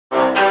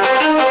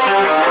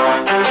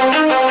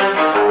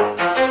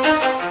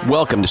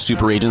Welcome to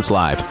Super Agents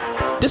Live.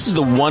 This is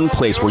the one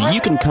place where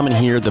you can come and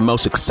hear the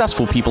most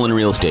successful people in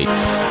real estate.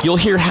 You'll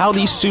hear how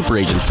these super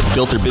agents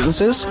built their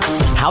businesses,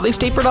 how they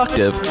stay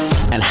productive,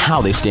 and how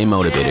they stay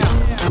motivated.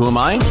 Who am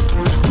I?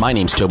 My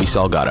name's Toby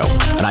Salgado,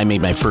 and I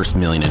made my first $1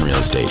 million in real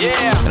estate.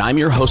 And I'm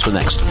your host for the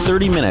next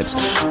 30 minutes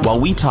while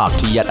we talk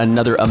to yet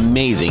another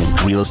amazing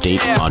real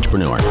estate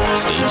entrepreneur.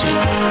 Stay tuned.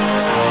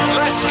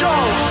 Let's go!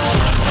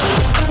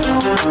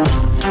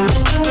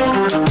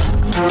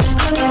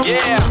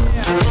 Yeah!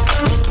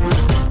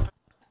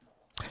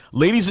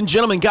 Ladies and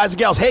gentlemen, guys and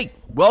gals, hey,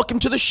 welcome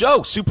to the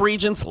show, Super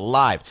Agents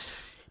Live.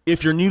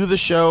 If you're new to the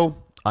show,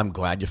 I'm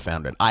glad you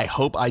found it. I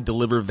hope I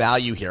deliver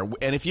value here.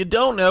 And if you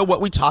don't know,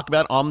 what we talk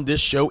about on this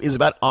show is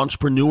about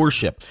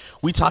entrepreneurship.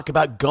 We talk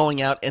about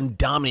going out and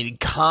dominating,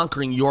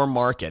 conquering your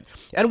market.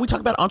 And we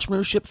talk about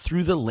entrepreneurship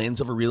through the lens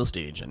of a real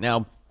estate agent.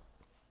 Now,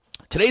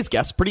 today's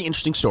guest, pretty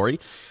interesting story.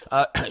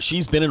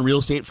 She's been in real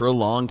estate for a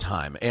long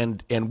time.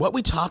 And what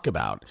we talk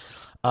about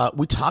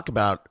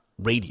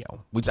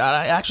radio.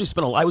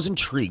 I was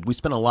intrigued. We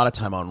spent a lot of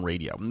time on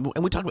radio,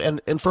 and we talked about,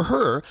 and for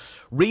her,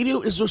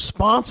 radio is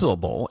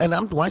responsible. And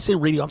when I say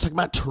radio, I'm talking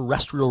about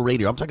terrestrial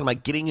radio. I'm talking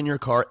about getting in your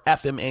car,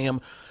 FM,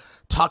 AM,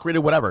 talk radio,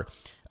 whatever.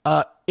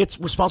 It's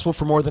responsible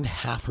for more than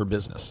half her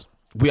business.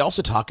 We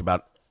also talk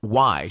about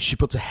why she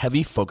puts a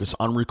heavy focus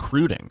on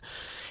recruiting.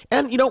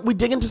 And, we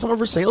dig into some of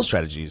her sales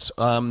strategies.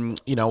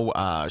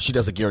 She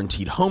does a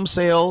guaranteed home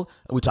sale.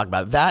 We talk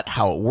about that,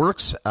 how it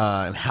works,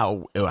 and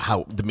how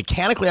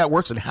mechanically how it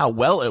works and how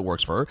well it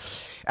works for her.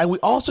 And we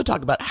also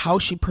talk about how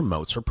she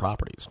promotes her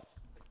properties.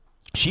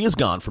 She has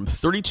gone from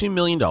 $32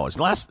 million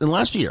in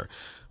last year,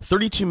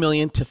 $32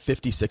 million to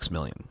 $56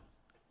 million.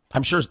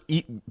 I'm sure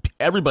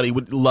everybody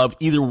would love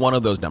either one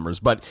of those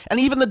numbers, and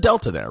even the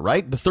delta there,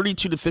 right? The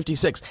 32 to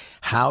 56.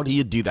 How do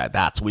you do that?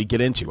 That's what we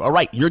get into. All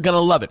right, you're going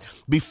to love it.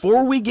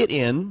 Before we get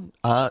in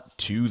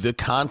to the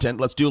content,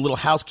 let's do a little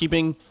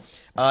housekeeping.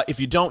 If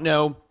you don't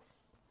know,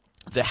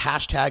 the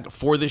hashtag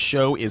for this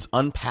show is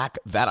Unpack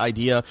That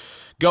Idea.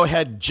 Go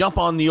ahead, jump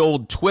on the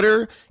old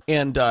Twitter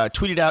and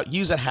tweet it out.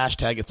 Use that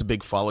hashtag. It's a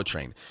big follow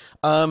train.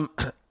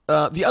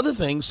 The other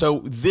thing,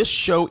 so this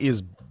show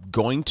is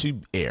going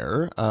to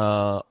air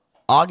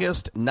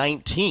August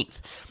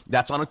 19th.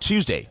 That's on a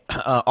Tuesday.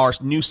 Our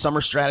new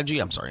summer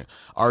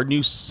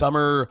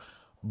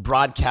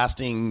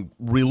broadcasting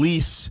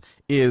release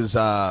is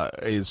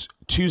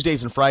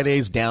Tuesdays and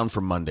Fridays, down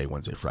from Monday,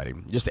 Wednesday, Friday.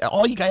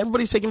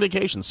 Everybody's taking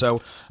vacation,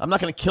 so I'm not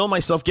going to kill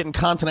myself getting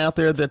content out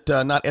there that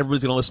not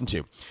everybody's going to listen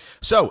to.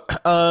 So,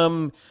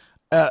 and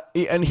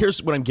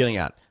here's what I'm getting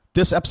at.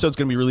 This episode's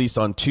going to be released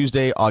on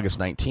Tuesday, August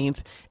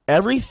 19th.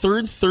 Every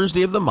third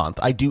Thursday of the month,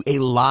 I do a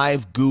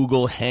live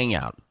Google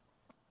Hangout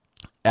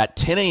at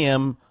 10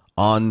 a.m.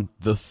 on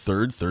the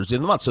third Thursday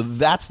of the month. So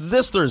that's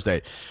this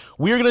Thursday.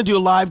 We are going to do a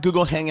live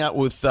Google Hangout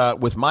with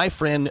my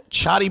friend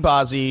Chadi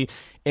Bazi,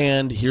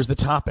 and here's the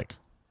topic: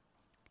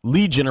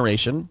 lead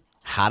generation,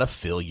 how to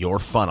fill your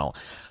funnel.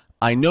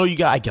 I know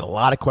I get a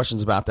lot of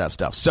questions about that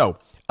stuff. So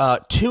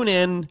tune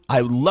in.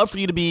 I would love for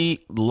you to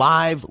be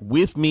live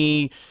with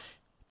me.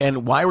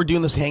 And why we're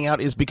doing this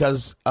hangout is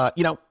because,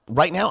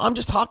 right now I'm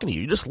just talking to you.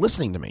 You're just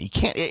listening to me.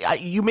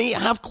 You may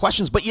have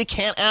questions, but you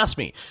can't ask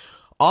me.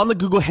 On the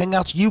Google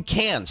Hangouts, you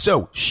can.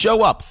 So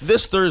show up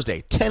this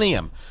Thursday, 10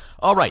 a.m.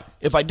 All right.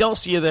 If I don't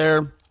see you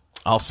there,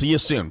 I'll see you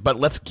soon. But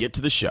let's get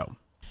to the show.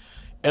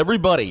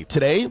 Everybody,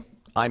 today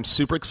I'm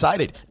super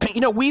excited.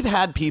 We've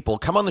had people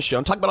come on the show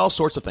and talk about all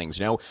sorts of things,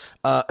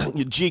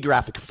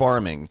 geographic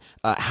farming,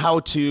 how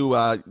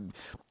to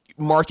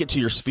market to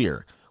your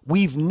sphere.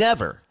 We've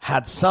never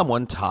had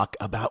someone talk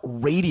about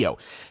radio.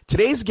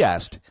 Today's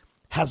guest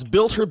has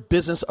built her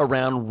business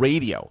around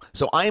radio.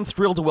 So I am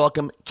thrilled to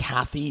welcome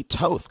Kathy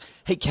Toth.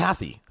 Hey,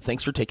 Kathy,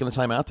 thanks for taking the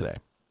time out today.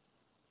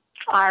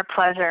 Our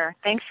pleasure.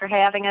 Thanks for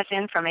having us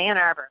in from Ann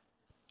Arbor.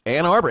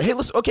 Ann Arbor. Hey,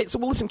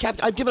 listen,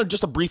 Kathy, I've given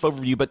just a brief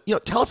overview, but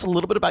tell us a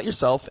little bit about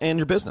yourself and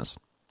your business.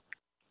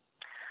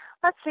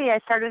 Let's see. I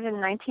started in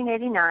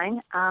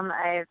 1989.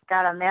 I've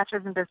got a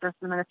master's in business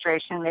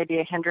administration, maybe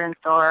a hindrance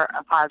or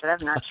a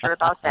positive. Not sure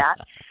about that.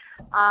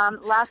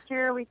 Last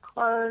year we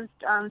closed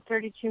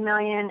 $32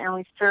 million, and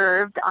we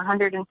served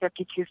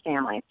 152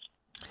 families.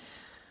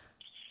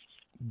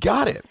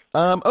 Got it.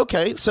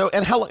 Okay. So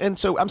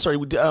I'm sorry.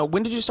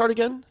 When did you start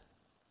again?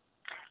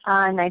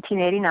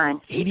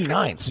 1989.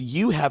 89. So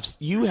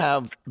you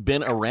have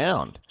been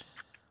around.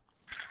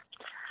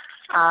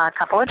 A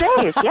couple of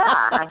days,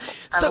 yeah.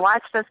 I've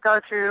watched us go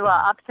through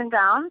ups and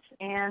downs,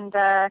 and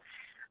have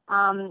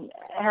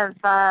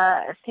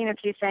seen a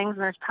few things,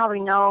 and there's probably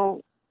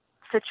no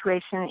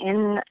situation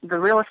in the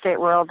real estate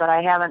world that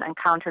I haven't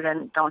encountered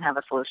and don't have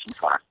a solution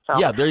for. So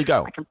yeah, there you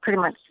go. I can pretty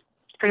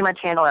much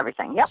handle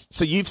everything. Yep.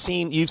 So you've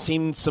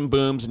seen some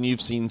booms and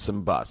you've seen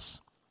some busts.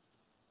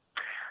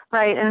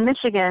 Right. And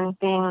Michigan,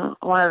 being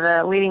one of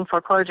the leading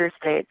foreclosure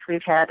states,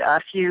 we've had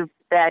a few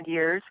bad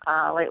years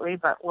lately,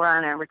 but we're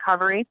on a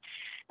recovery.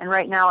 And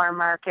right now our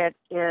market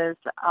is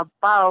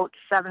about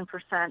 7%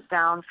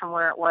 down from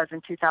where it was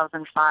in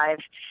 2005.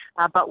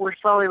 But we're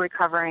slowly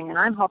recovering, and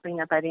I'm hoping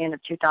that by the end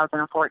of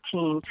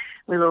 2014,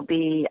 we will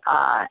be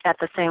at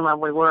the same level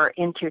we were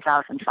in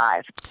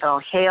 2005. So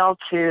hail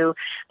to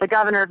the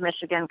governor of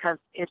Michigan, because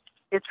it's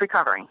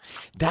recovering.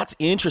 That's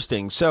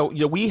interesting. So,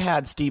 we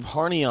had Steve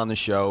Harney on the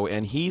show,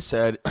 and he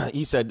said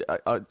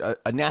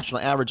a national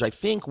average. I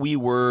think we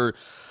were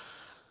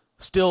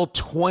still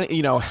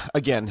 20.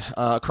 Again,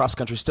 cross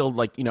country, still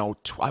like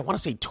I want to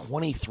say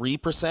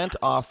 23%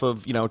 off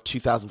of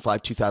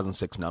 2005,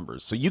 2006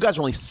 numbers. So you guys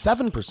are only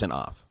 7%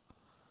 off.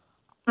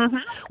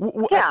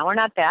 Mm-hmm. Yeah, we're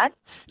not bad.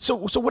 So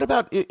what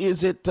about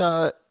is it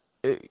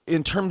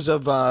in terms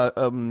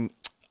of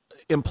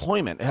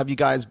employment? Have you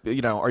guys,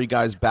 are you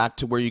guys back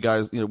to where you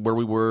guys, where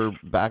we were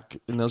back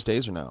in those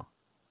days, or no?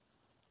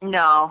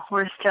 No,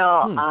 we're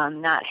still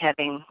not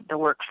having the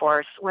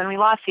workforce. When we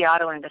lost the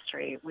auto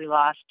industry, we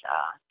lost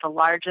the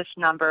largest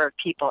number of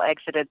people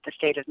exited the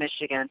state of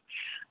Michigan,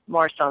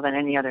 more so than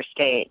any other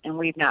state, and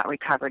we've not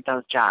recovered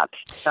those jobs.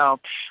 So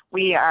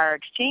we are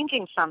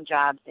exchanging some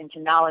jobs into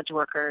knowledge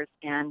workers,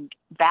 and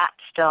that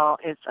still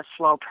is a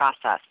slow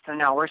process. So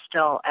no, we're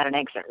still at an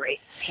exit rate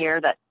here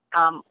that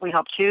we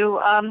hope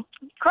to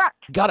correct.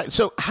 Got it.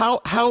 So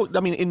how I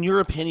mean, in your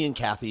opinion,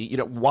 Kathy,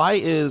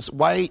 why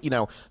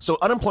so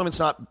unemployment's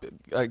not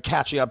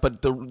catching up,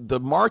 but the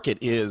market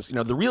is,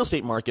 the real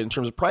estate market in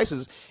terms of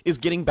prices is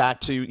getting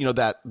back to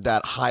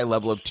that high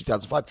level of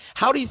 2005.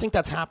 How do you think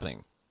that's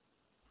happening?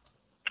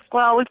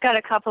 Well, we've got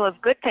a couple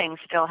of good things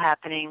still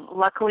happening.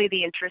 Luckily,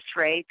 the interest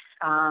rates,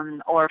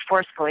 or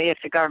forcefully, if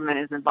the government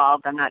is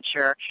involved, I'm not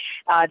sure,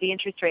 the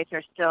interest rates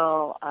are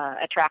still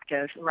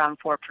attractive, around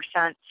 4%,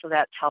 so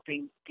that's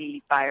helping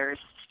the buyers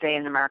stay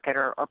in the market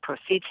or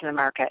proceed to the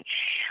market.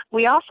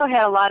 We also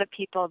had a lot of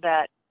people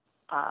that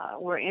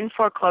were in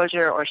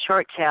foreclosure or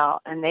short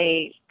sale, and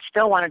they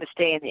still wanted to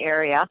stay in the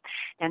area,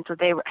 and so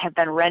they have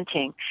been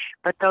renting.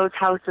 But those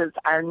houses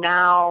are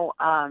now,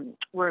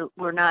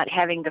 we're not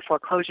having the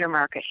foreclosure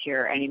market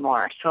here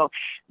anymore. So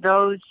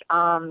those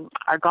are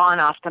gone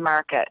off the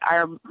market.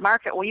 Our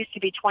market, we used to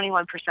be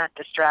 21%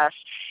 distressed,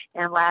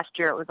 and last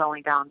year it was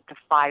only down to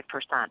 5%.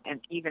 And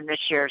even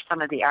this year,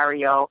 some of the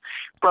REO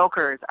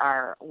brokers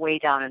are way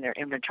down in their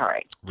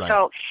inventory. Right.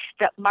 So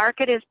the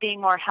market is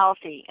being more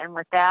healthy, and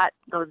with that,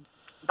 those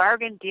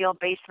bargain deal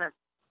basement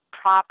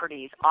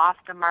properties off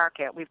the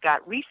market, we've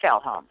got resale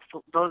homes.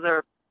 So those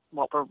are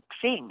what we're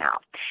seeing now.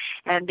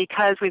 And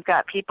because we've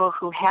got people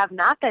who have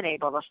not been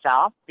able to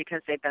sell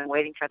because they've been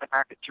waiting for the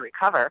market to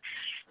recover,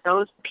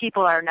 those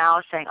people are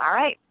now saying, all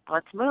right,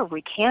 let's move.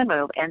 We can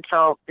move. And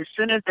so as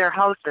soon as their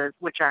houses,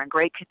 which are in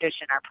great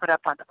condition, are put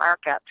up on the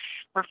market,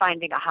 we're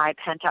finding a high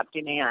pent-up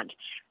demand.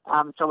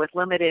 So with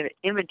limited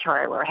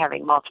inventory, we're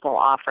having multiple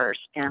offers,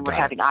 and we're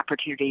having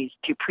opportunities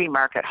to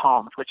pre-market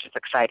homes, which is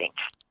exciting.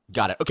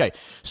 Got it. Okay.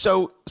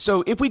 So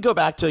if we go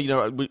back to,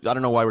 I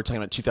don't know why we're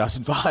talking about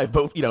 2005,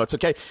 but, it's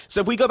okay.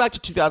 So if we go back to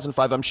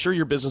 2005, I'm sure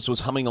your business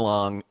was humming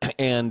along,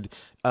 and,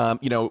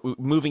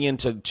 moving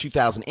into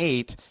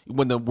 2008,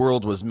 when the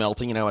world was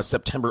melting, as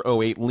September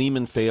 2008,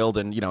 Lehman failed,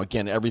 and,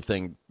 again,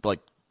 everything, like,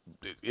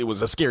 it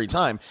was a scary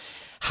time.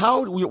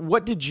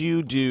 What did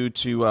you do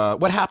to,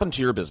 what happened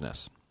to your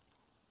business?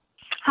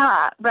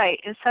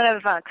 Right. Instead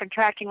of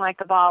contracting like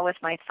the ball with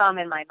my thumb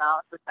in my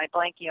mouth, with my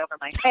blankie over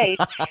my face,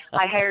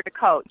 I hired a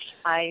coach.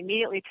 I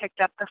immediately picked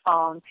up the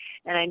phone,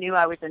 and I knew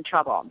I was in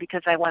trouble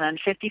because I went on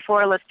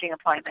 54 listing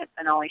appointments,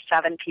 and only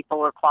 7 people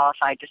were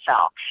qualified to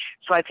sell.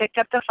 So I picked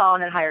up the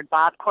phone and hired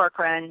Bob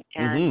Corcoran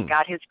and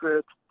got his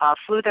group,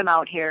 flew them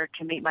out here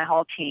to meet my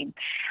whole team.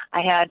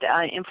 I had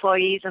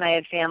employees and I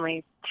had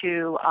families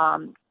to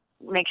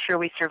make sure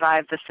we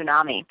survived the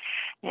tsunami.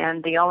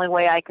 And the only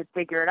way I could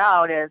figure it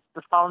out is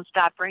the phone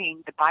stopped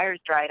ringing, the buyers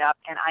dried up,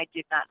 and I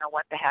did not know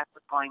what the heck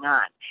was going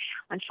on.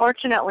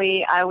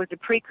 Unfortunately, I was a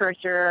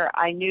precursor.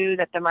 I knew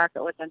that the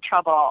market was in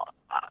trouble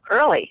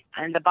early,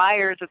 and the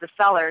buyers or the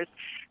sellers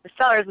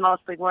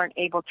mostly weren't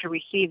able to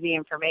receive the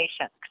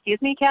information.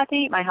 Excuse me,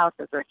 Kathy, my house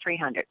is worth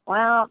 $300.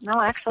 Well,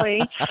 no,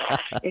 actually,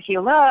 if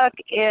you look,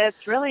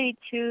 it's really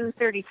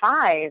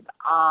 $235.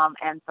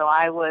 And so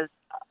I was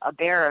a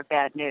bearer of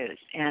bad news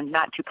and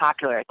not too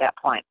popular at that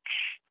point.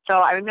 So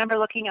I remember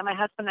looking at my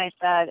husband, I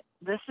said,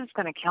 this is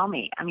going to kill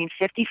me. I mean,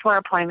 54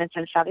 appointments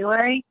in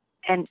February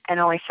and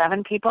only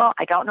 7 people.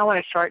 I don't know what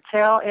a short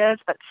sale is,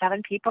 but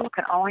 7 people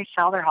can only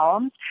sell their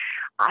homes.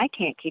 I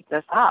can't keep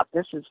this up.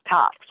 This is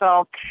tough.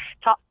 So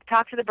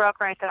talked to the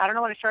broker. I said, I don't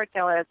know what a short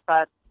sale is,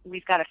 but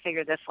we've got to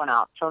figure this one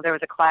out. So there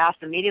was a class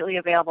immediately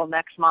available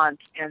next month,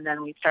 and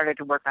then we started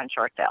to work on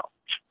short sales.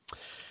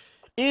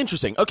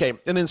 Interesting. Okay.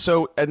 And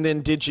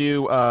then did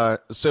you,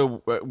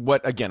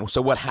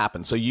 what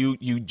happened? So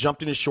you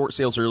jumped into short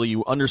sales early,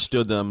 you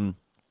understood them.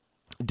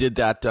 Did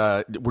that,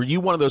 were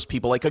you one of those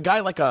people, like a guy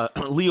like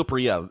Leo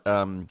Perea,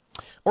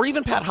 Or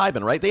even Pat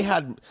Hyben, right? They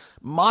had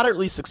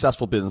moderately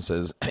successful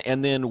businesses,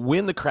 and then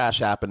when the crash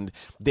happened,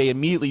 they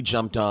immediately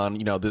jumped on,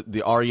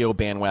 the REO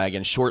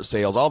bandwagon, short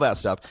sales, all that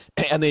stuff,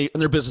 and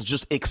their business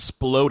just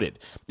exploded.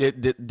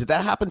 Did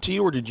that happen to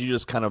you, or did you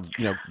just kind of,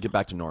 get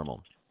back to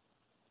normal?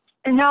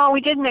 No, we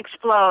didn't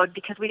explode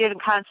because we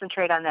didn't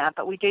concentrate on that,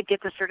 but we did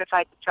get the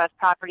certified distressed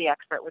property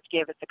expert, which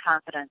gave us the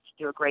confidence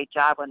to do a great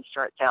job on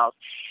short sales.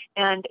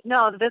 And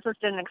no, the business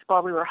didn't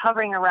explode. We were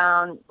hovering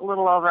around a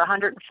little over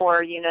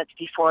 104 units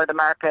before the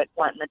market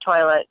went in the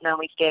toilet, and then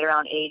we stayed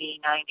around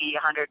 80, 90,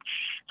 100.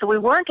 So we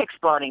weren't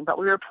exploding, but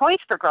we were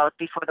poised for growth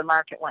before the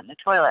market went in the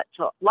toilet.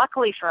 So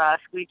luckily for us,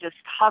 we just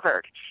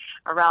hovered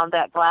around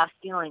that glass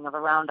ceiling of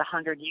around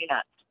 100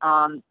 units.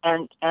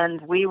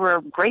 And we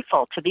were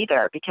grateful to be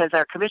there because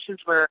our commissions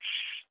were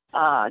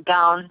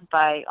down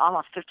by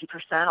almost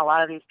 50%. A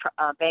lot of these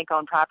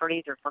bank-owned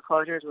properties or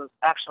foreclosures was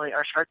actually,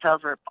 our short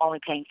sales were only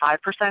paying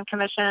 5%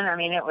 commission. I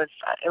mean, it was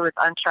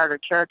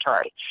uncharted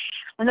territory.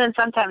 And then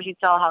sometimes you'd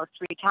sell a house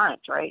 3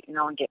 times, right?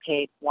 And get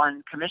paid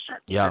 1 commission.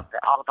 Yeah.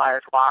 All the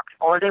buyers walked,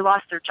 or they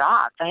lost their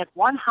jobs. I had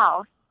one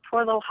house,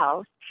 poor little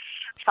house,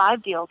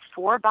 5 deals,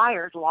 4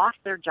 buyers lost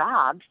their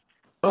jobs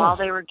while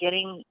they were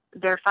getting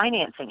their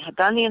financing. Had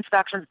done the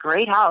inspections,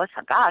 great house.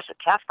 Gosh, it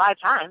passed 5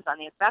 times on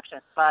the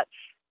inspections, but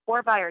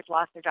 4 buyers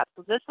lost their jobs.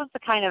 So this was the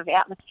kind of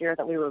atmosphere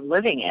that we were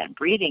living in,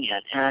 breathing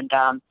in, and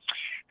so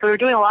we were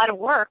doing a lot of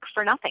work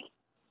for nothing.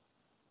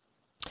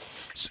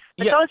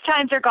 But those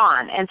times are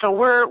gone, and so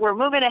we're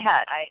moving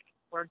ahead.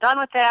 We're done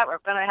with that. We're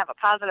going to have a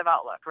positive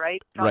outlook,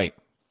 right?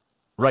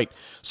 Right.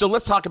 So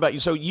let's talk about you.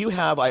 So you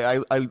have,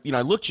 I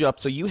looked you up.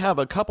 So you have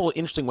a couple of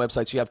interesting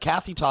websites. You have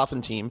Kathy Toth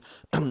and Team,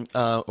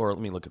 or let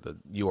me look at the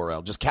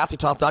URL, just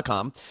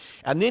kathytoth.com.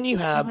 And then you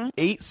have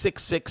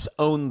 866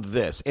 Own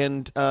This.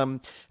 And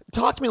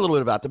talk to me a little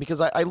bit about that,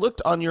 because I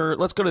looked on your,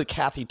 let's go to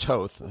Kathy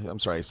Toth. I'm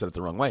sorry, I said it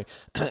the wrong way.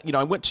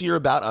 I went to your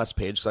About Us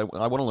page because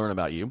I want to learn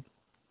about you.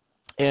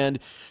 And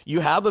you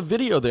have a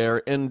video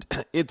there, and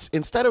it's,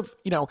 instead of,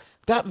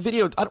 that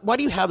video, why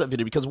do you have that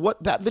video? Because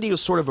that video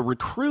is sort of a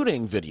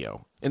recruiting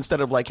video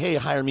instead of like, hey,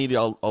 hire me,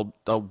 I'll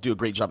do a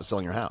great job of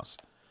selling your house.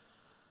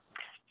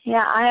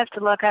 Yeah, I have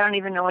to look. I don't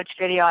even know which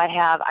video I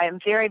have. I am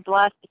very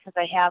blessed because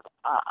I have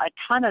a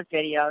ton of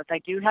videos. I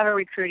do have a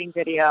recruiting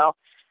video.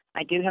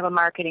 I do have a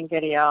marketing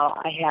video.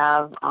 I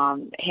have,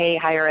 hey,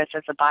 hire us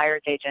as a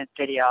buyer's agent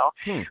video.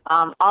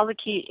 All the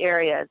key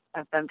areas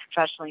have been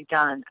professionally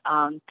done.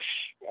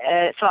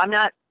 So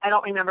I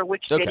don't remember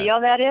which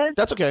video that is.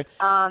 That's okay.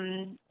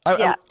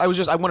 Yeah. I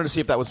wanted to see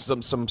if that was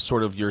some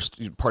sort of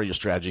part of your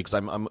strategy, because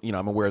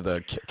I'm aware of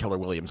the Keller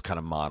Williams kind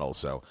of model.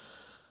 So.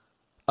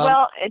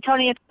 Well,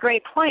 Tony, it's a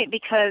great point,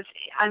 because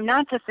I'm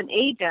not just an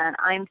agent.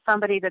 I'm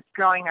somebody that's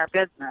growing our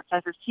business.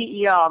 As a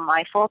CEO,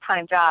 my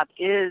full-time job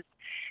is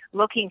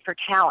looking for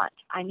talent.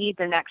 I need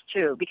the next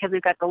 2 because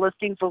we've got the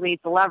listings, the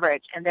leads, the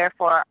leverage, and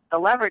therefore the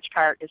leverage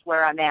part is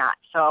where I'm at.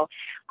 So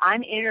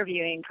I'm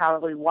interviewing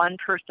probably 1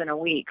 person a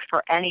week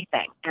for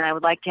anything, and I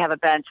would like to have a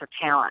bench of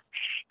talent.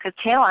 Because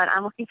talent,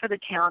 I'm looking for the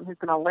talent who's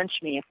going to lynch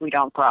me if we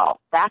don't grow.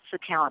 That's the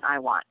talent I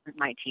want with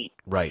my team.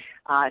 Right.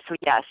 So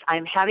yes,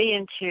 I'm heavy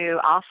into,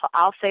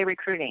 I'll say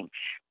recruiting,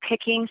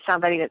 picking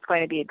somebody that's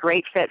going to be a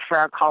great fit for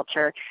our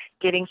culture,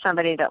 getting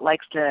somebody that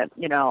likes to,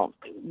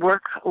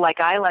 work like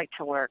I like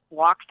to work,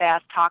 walk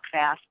fast, talk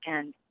fast,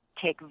 and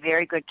take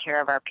very good care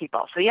of our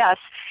people. So yes,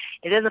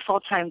 it is a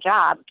full-time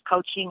job,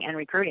 coaching and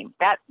recruiting.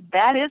 That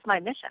is my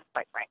mission,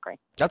 quite frankly.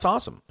 That's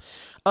awesome.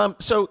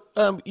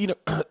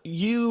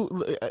 You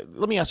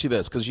let me ask you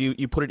this, because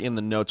you put it in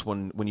the notes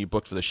when you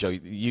booked for the show.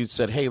 You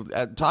said, hey,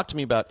 talk to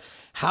me about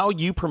how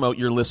you promote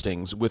your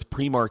listings with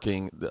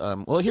pre-marketing.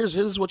 Well,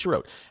 here's what you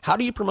wrote. How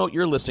do you promote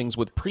your listings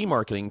with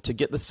pre-marketing to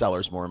get the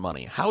sellers more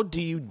money? How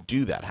do you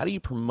do that? How do you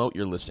promote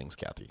your listings,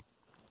 Kathy?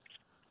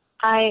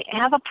 I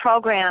have a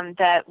program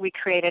that we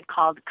created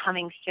called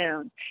Coming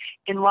Soon.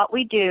 And what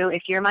we do,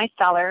 if you're my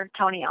seller,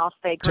 Tony, I'll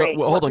say great.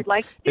 Well, hold on.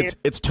 Like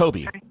it's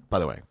Toby, by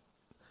the way.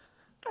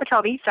 Oh,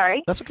 Toby,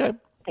 sorry. That's okay.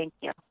 Thank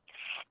you.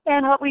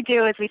 And what we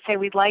do is we say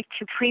we'd like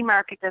to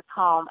pre-market this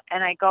home,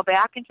 and I go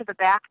back into the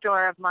back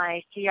door of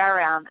my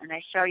CRM, and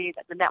I show you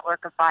the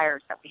network of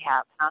buyers that we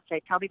have. And I'll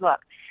say, Toby, look,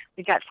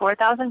 we've got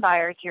 4,000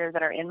 buyers here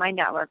that are in my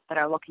network that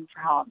are looking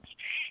for homes.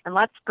 And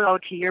let's go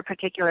to your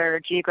particular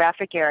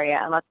geographic area,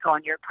 and let's go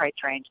in your price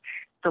range.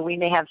 So we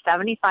may have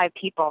 75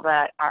 people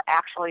that are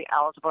actually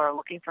eligible or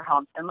looking for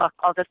homes. And look,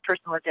 this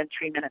person was in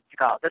 3 minutes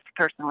ago. This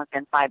person was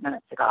in 5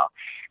 minutes ago.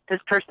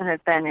 This person has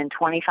been in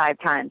 25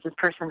 times. This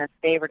person has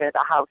favorited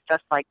a house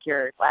just like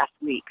yours last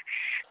week.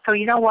 So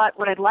you know what?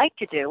 What I'd like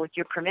to do, with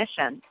your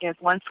permission, is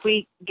once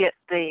we get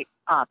the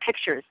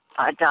pictures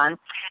done,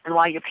 and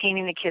while you're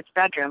painting the kid's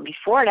bedroom,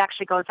 before it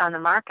actually goes on the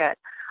market,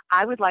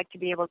 I would like to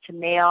be able to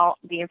mail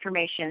the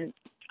information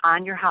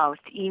on your house,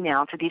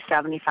 email to these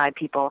 75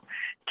 people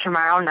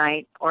tomorrow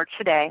night or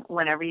today,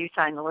 whenever you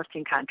sign the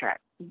listing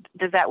contract.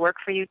 Does that work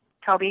for you,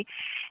 Toby?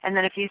 And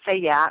then if you say,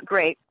 yeah,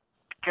 great,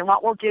 And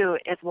what we'll do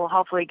is we'll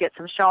hopefully get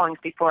some showings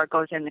before it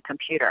goes in the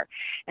computer.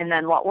 And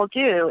then what we'll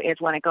do is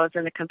when it goes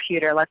in the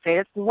computer, let's say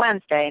it's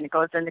Wednesday and it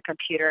goes in the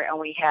computer and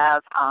we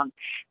have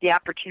the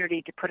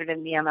opportunity to put it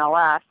in the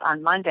MLS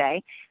on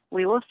Monday,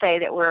 we will say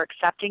that we're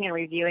accepting and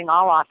reviewing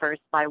all offers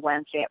by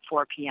Wednesday at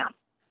 4 p.m.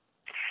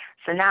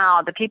 So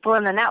now the people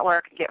in the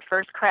network get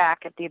first crack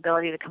at the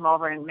ability to come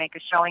over and make a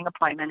showing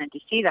appointment and to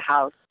see the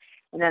house.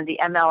 And then the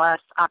MLS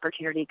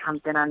opportunity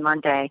comes in on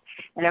Monday.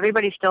 And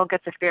everybody still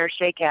gets a fair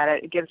shake at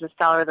it. It gives the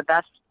seller the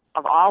best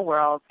of all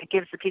worlds. It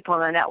gives the people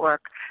in the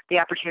network the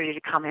opportunity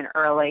to come in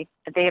early.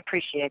 They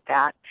appreciate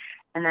that.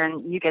 And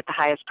then you get the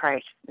highest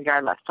price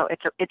regardless. So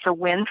it's a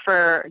win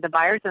for the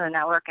buyers in the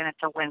network, and it's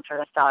a win for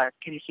the sellers.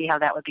 Can you see how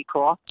that would be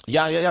cool?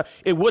 Yeah.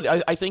 It would.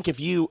 I think if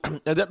you,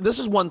 this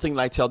is one thing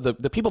that I tell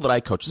the people that I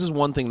coach. This is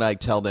one thing that I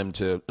tell them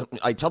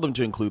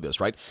to include this,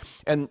 right?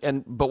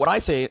 But what I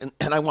say,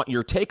 and I want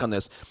your take on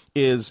this,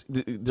 is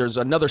there's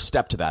another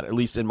step to that, at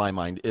least in my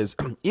mind, is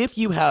if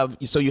you have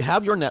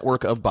your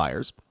network of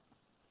buyers,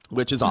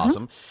 which is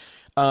awesome.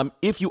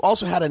 If you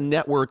also had a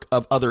network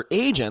of other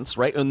agents,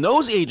 right, and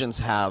those agents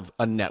have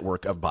a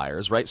network of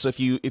buyers, right? So if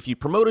you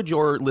promoted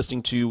your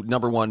listing to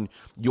number one,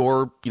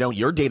 your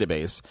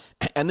database,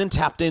 and then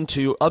tapped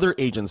into other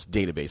agents'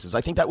 databases,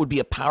 I think that would be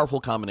a powerful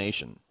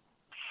combination.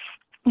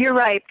 You're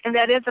right, and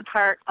that is a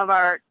part of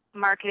our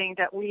marketing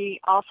that we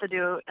also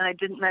do, and I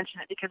didn't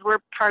mention it because we're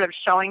part of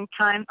Showing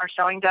Time, our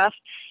Showing Desk,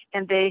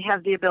 and they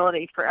have the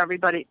ability for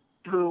everybody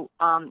who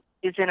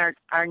is in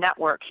our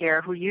network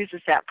here who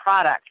uses that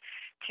product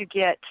to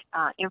get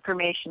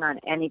information on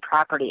any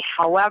property.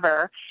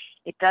 However,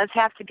 it does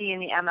have to be in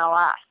the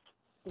MLS.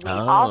 We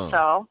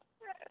also,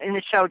 in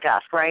the show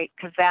desk, right,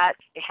 because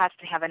it has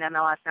to have an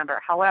MLS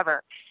number.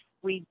 However,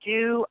 we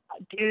do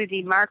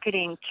the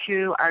marketing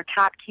to our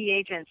top key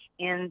agents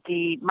in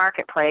the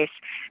marketplace.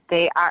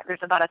 There's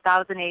about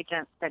 1,000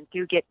 agents that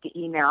do get the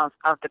emails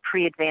of the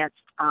pre-advanced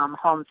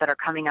homes that are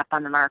coming up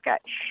on the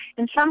market.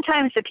 And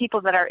sometimes the people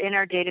that are in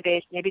our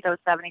database, maybe those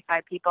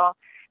 75 people,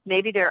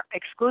 maybe they're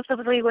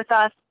exclusively with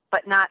us,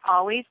 but not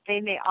always.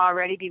 They may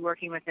already be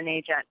working with an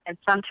agent, and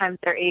sometimes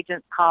their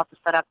agents call to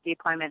set up the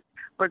appointment.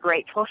 We're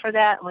grateful for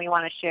that, and we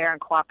want to share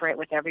and cooperate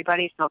with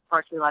everybody, so of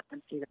course we let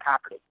them see the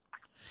property.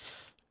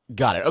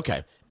 Got it.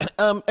 Okay.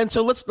 And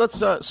so let's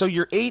so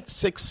your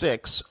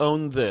 866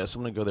 own this.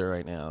 I'm going to go there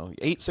right now.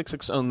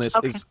 866 own this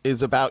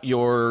is about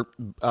your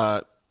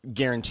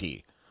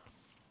guarantee.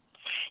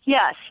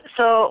 Yes.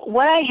 So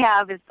what I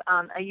have is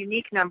a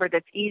unique number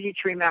that's easy to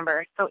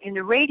remember. So in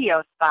the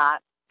radio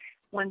spot,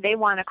 when they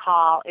want to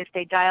call, if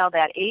they dial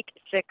that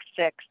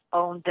 866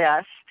 own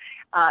this,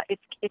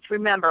 it's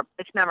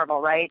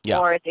memorable, right? Yeah.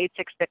 Or it's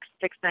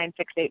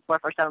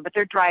 866-696-8447, but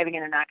they're driving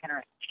and they're not going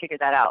to figure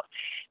that out.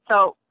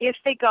 So if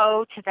they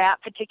go to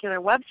that particular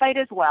website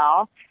as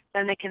well,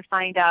 then they can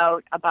find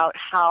out about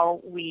how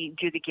we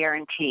do the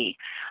guarantee.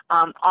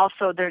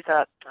 Also, there's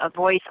a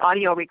voice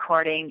audio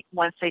recording.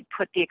 Once they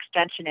put the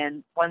extension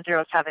in,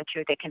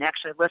 1072, they can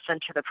actually listen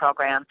to the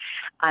program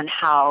on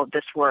how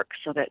this works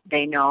so that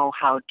they know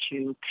how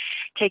to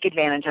take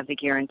advantage of the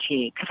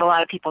guarantee, because a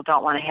lot of people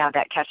don't want to have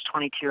that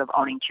catch-22 of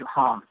owning two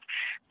homes.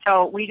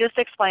 So we just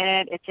explain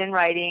it. It's in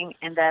writing,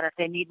 and then if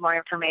they need more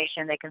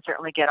information, they can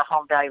certainly get a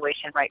home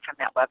valuation right from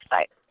that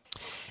website.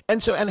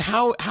 And so, and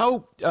how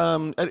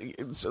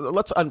so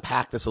let's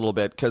unpack this a little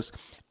bit, because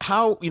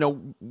how,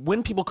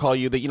 when people call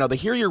you, they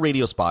hear your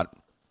radio spot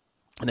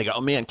and they go,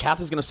 oh man,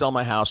 Kath is going to sell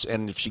my house,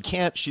 and if she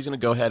can't, she's going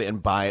to go ahead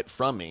and buy it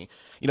from me.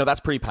 That's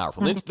pretty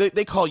powerful. Mm-hmm.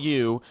 They call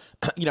you,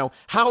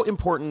 how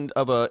important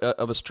of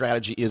a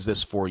strategy is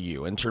this for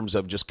you in terms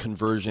of just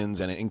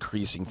conversions and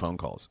increasing phone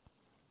calls?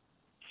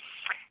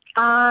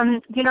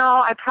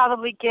 I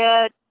probably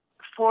get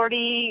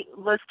 40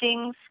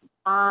 listings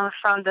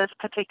from this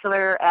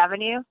particular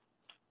avenue.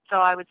 So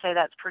I would say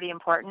that's pretty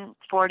important.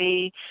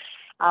 40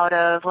 out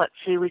of,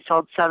 we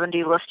sold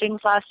 70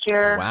 listings last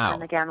year. Wow.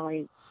 And again,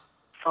 we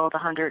sold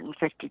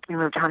we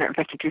moved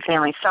 152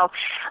 families. So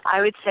I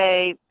would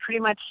say pretty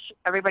much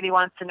everybody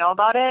wants to know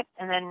about it.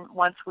 And then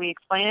once we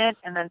explain it,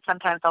 and then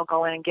sometimes I'll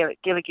go in and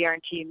give a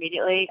guarantee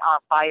immediately.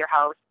 I'll buy your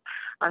house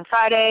on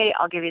Friday.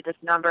 I'll give you this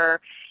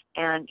number.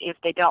 And if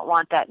they don't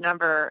want that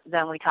number,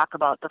 then we talk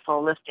about the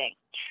full listing.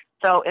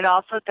 So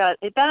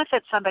it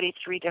benefits somebody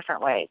three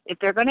different ways. If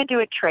they're going to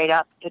do a trade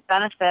up, it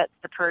benefits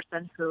the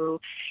person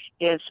who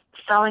is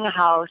selling a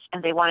house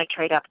and they want to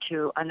trade up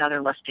to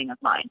another listing of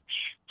mine.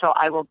 So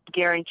I will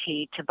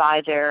guarantee to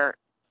buy their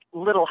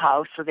little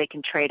house so they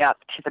can trade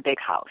up to the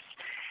big house.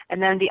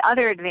 And then the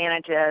other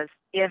advantage is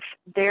if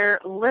they're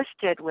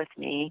listed with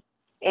me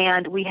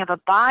and we have a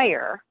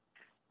buyer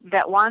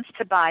that wants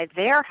to buy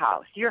their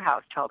house, your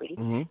house, Toby,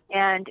 mm-hmm.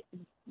 and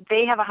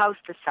they have a house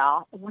to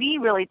sell, we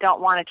really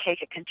don't want to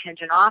take a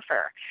contingent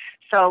offer.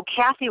 So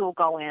Kathy will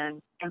go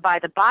in and buy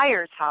the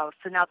buyer's house,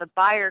 so now the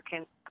buyer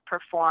can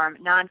perform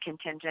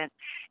non-contingent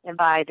and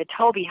buy the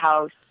Toby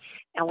house,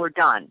 and we're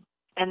done.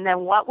 And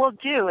then what we'll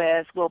do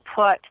is we'll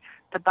put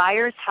the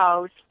buyer's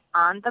house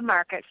on the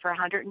market for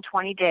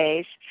 120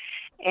 days,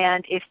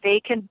 and if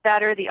they can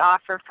better the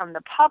offer from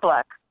the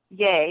public,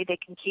 yay, they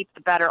can keep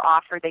the better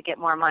offer, they get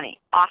more money.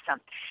 Awesome.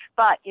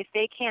 But if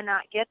they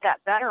cannot get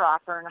that better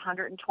offer in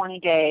 120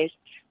 days,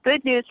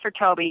 good news for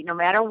Toby, no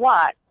matter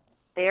what,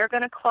 they're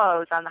going to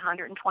close on the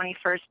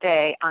 121st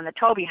day on the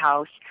Toby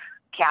house.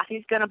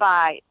 Kathy's going to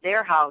buy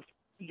their house.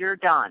 You're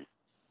done.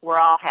 We're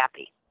all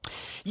happy.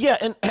 Yeah,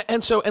 and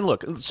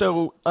look,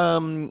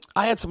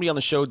 I had somebody on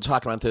the show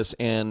talking about this,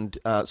 and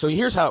so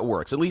here's how it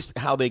works, at least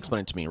how they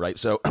explain it to me, right?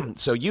 So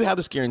you have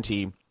this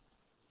guarantee.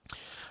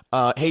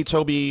 Hey,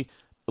 Toby,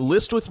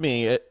 list with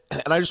me,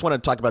 and I just want to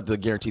talk about the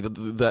guarantee.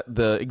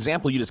 The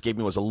example you just gave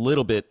me was a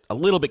little bit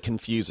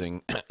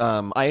confusing.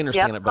 I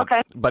understand it, but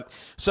okay.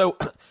 So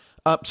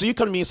you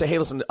come to me and say, hey,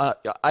 listen,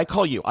 I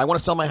call you. I want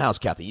to sell my house,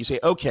 Kathy. You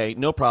say, okay,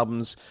 no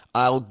problems.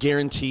 I'll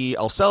guarantee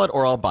I'll sell it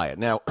or I'll buy it.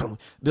 Now,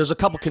 there's a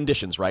couple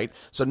conditions, right?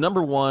 So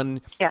number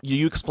one,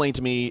 you explain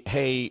to me,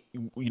 hey,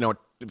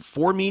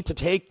 for me to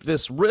take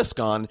this risk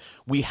on,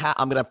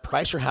 I'm going to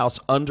price your house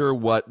under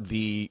what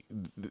the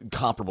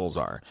comparables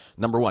are.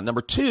 Number one.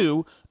 Number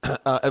two,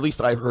 at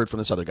least I heard from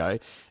this other guy,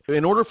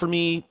 in order for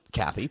me,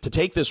 Kathy, to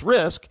take this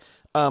risk,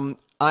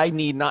 I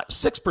need not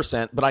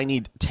 6%, but I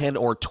need 10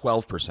 or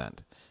 12%.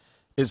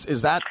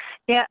 Is that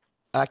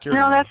accurate?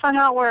 No, that's not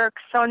how it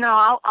works. So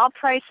no, I'll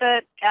price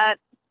it at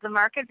the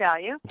market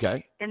value.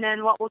 Okay. And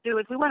then what we'll do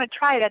is we want to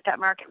try it at that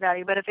market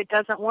value, but if it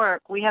doesn't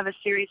work, we have a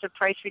series of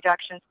price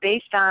reductions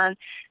based on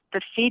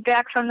the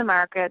feedback from the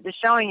market, the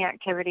showing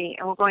activity,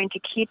 and we're going to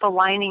keep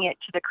aligning it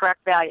to the correct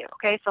value.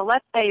 Okay, so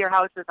let's say your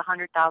house is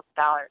 $100,000.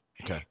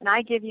 Okay. And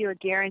I give you a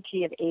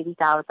guarantee of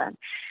 $80,000.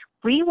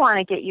 We want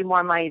to get you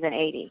more money than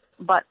 80,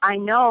 but I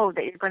know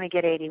that you're going to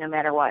get 80 no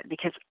matter what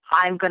because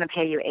I'm going to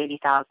pay you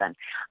 80,000.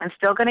 I'm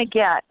still going to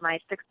get my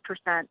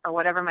 6% or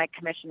whatever my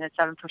commission is,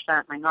 7%,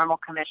 my normal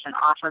commission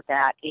off of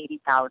that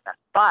 80,000.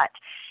 But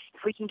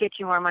if we can get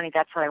you more money,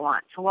 that's what I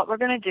want. So what we're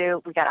going to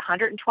do, we got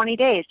 120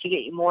 days to get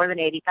you more than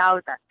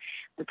 80,000.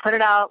 We put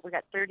it out. We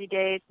got 30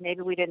 days.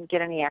 Maybe we didn't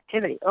get any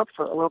activity. Oops,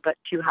 we're a little bit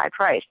too high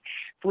priced.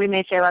 So we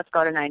may say, let's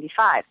go to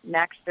 95.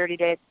 Next 30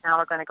 days, now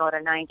we're going to go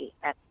to 90.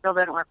 That still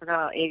doesn't work. We're going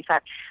to go to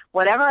 85.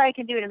 Whatever I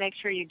can do to make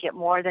sure you get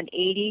more than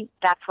 80,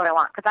 that's what I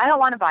want. Because I don't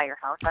want to buy your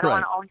house. I don't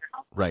want to own your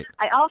house. Right.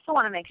 I also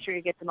want to make sure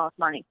you get the most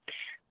money.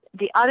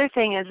 The other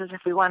thing is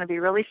if we want to be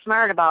really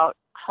smart about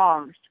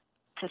homes,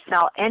 to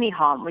sell any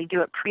home, we do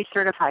it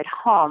pre-certified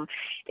home,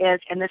 and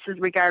this is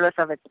regardless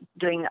of it's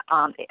doing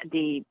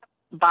the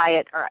buy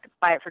it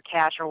for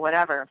cash or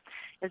whatever,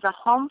 is a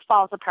home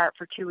falls apart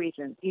for two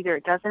reasons. Either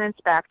it doesn't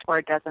inspect or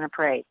it doesn't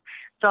appraise.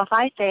 So if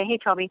I say, hey,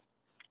 Toby,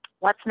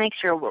 let's make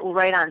sure we're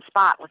right on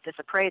spot with this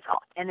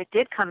appraisal, and it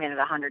did come in at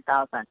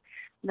 $100,000,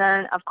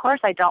 then of course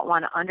I don't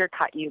want to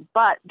undercut you,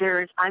 but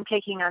I'm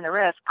taking on the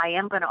risk. I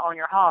am going to own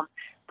your home,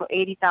 so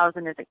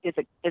 $80,000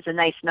 is a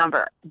nice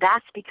number.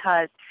 That's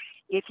because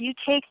if you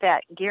take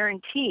that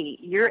guarantee,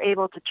 you're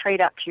able to trade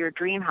up to your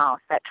dream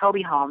house, that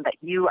Toby home that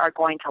you are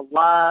going to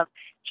love,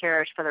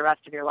 cherish for the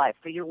rest of your life.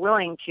 So you're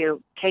willing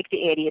to take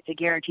the 80. It's a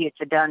guarantee.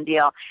 It's a done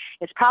deal.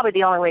 It's probably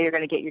the only way you're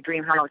going to get your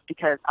dream house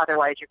because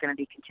otherwise you're going to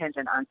be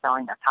contingent on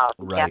selling this house.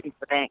 And right. Kathy's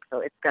the bank, so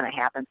it's going to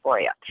happen for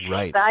you.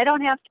 Right. But I don't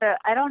have to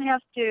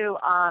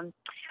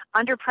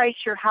underprice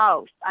your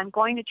house. I'm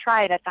going to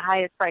try it at the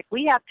highest price.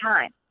 We have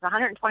time. The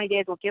 120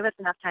 days will give us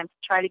enough time to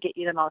try to get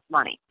you the most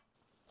money.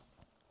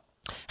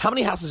 How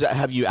many houses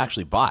have you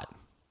actually bought?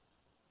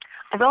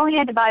 I've only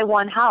had to buy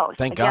one house.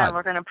 Thank Again, God.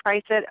 We're going to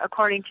price it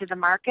according to the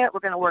market.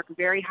 We're going to work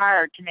very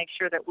hard to make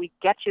sure that we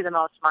get you the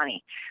most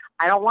money.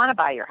 I don't want to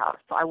buy your house,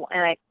 so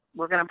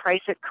we're going to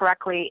price it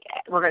correctly.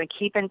 We're going to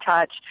keep in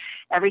touch.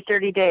 Every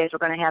 30 days, we're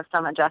going to have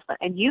some adjustment.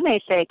 And you may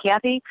say,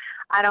 Kathy,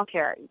 I don't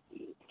care,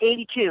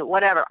 82,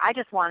 whatever. I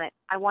just want it.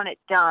 I want it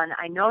done.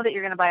 I know that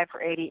you're going to buy it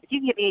for 80. If you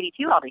can give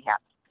 82, I'll be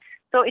happy.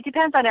 So it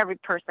depends on every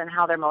person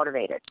how they're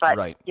motivated, but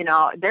right.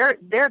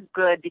 They're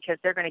good because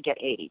they're going to get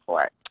 80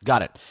 for it.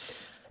 Got it.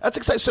 That's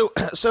exciting.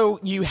 So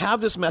you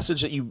have this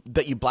message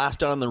that you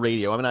blast out on the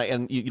radio. I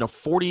mean,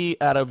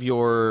 40 out of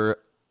your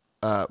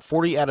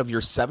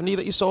 70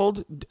 that you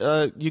sold,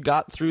 you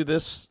got through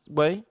this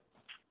way.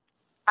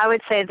 I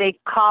would say they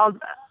called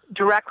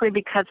directly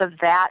because of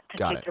that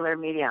particular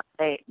medium.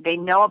 They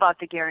know about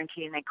the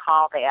guarantee and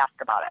they ask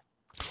about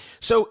it.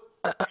 So.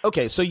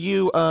 Okay, so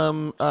you,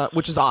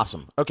 which is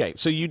awesome. Okay,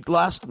 so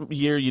last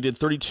year you did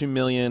 32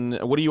 million.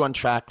 What are you on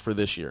track for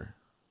this year?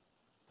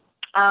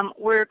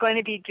 We're going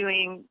to be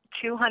doing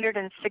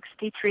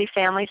 263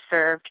 families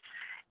served,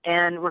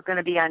 and we're going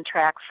to be on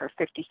track for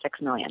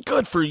 56 million.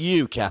 Good for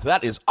you, Kath.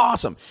 That is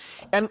awesome.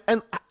 And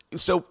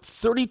so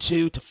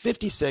 32 to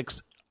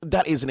 56.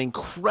 That is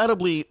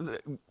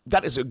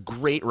that is a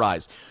great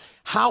rise.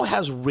 How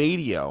has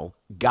radio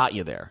got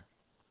you there?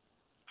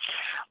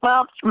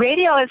 Well,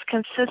 radio is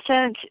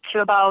consistent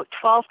to about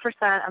 12%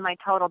 of my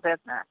total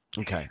business.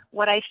 Okay.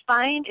 What I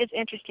find is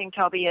interesting,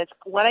 Toby, is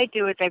what I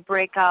do is I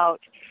break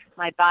out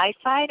my buy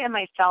side and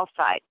my sell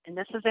side. And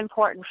this is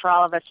important for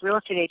all of us real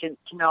estate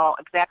agents to know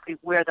exactly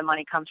where the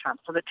money comes from.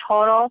 So the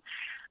total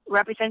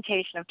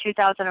representation of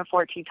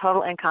 2014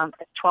 total income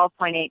is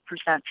 12.8%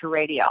 to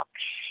radio.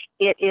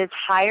 It is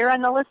higher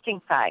on the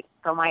listing side.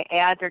 So my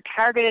ads are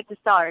targeted to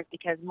sellers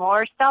because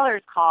more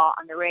sellers call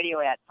on the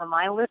radio ad. So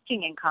my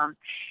listing income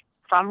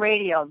from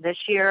radio this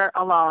year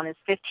alone is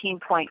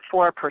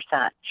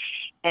 15.4%.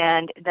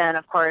 And then,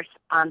 of course,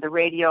 on the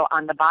radio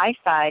on the buy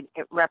side,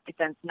 it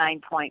represents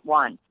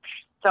 9.1.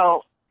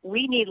 So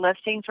we need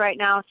listings right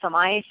now. So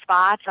my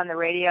spots on the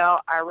radio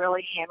are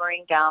really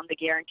hammering down the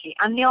guarantee.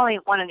 I'm the only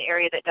one in the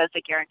area that does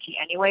the guarantee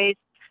anyways.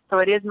 So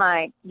it is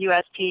my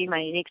USP, my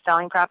unique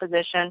selling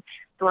proposition.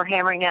 So we're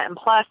hammering that. And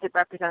plus, it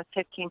represents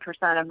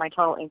 15% of my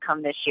total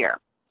income this year.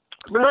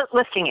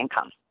 Listing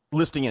income.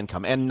 Listing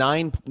income and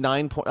 9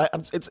 point.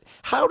 It's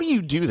how do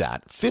you do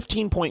that?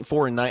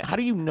 15.4 and 9. How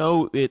do you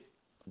know it?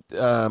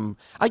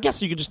 I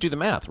guess you could just do the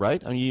math,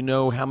 right? I mean, you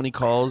know how many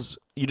calls.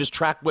 You just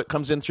track what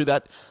comes in through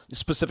that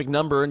specific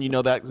number, and you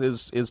know that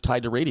is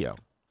tied to radio.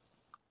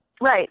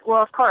 Right.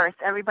 Well, of course,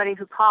 everybody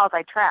who calls,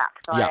 I track.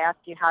 So Yeah. I ask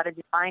you, how did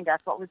you find us?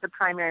 What was the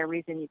primary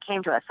reason you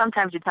came to us?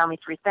 Sometimes you tell me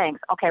three things.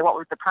 Okay, what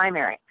was the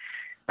primary?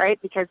 Right?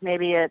 Because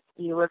maybe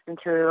you listen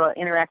to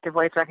interactive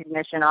voice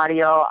recognition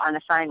audio on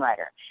a sign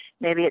writer.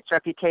 Maybe it's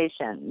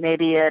reputation.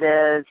 Maybe it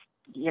is,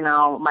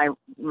 my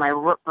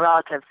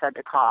relative said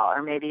to call,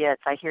 or maybe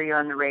it's I hear you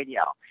on the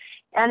radio.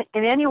 And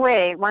in any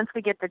way, once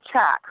we get the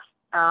check,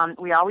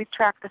 we always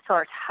track the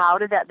source. How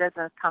did that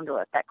business come to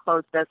us, that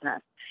closed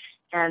business?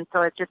 And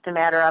so it's just a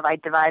matter of I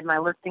divide my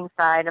listing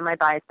side and my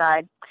buy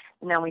side,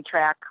 and then we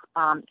track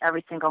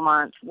every single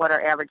month what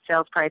our average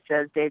sales price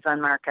is, days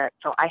on market.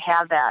 So I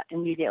have that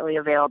immediately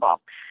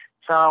available.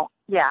 So,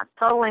 yeah,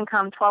 total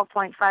income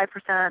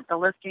 12.5%. The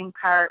listing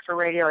part for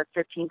radio is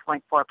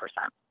 15.4%.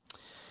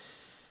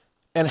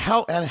 And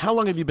how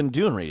long have you been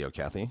doing radio,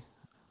 Kathy?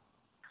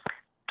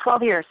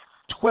 12 years.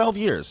 12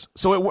 years.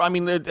 So,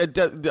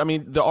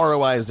 the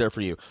ROI is there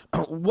for you.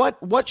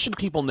 What should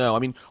people know? I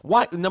mean,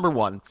 number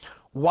one,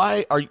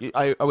 why are you,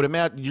 I would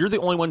imagine you're the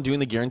only one doing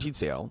the guaranteed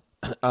sale.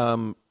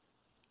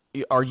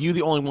 Are you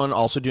the only one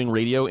also doing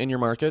radio in your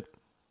market?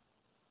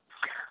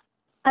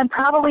 I'm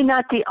probably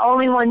not the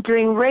only one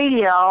doing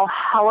radio.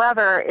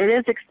 However, it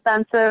is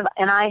expensive,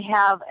 and I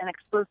have an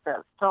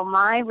exclusive. So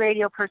my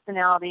radio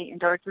personality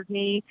endorses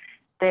me.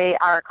 They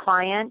are a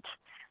client.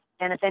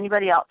 And if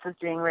anybody else is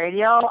doing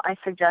radio, I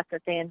suggest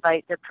that they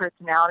invite their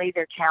personality,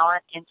 their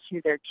talent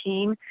into their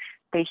team.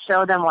 They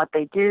show them what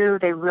they do.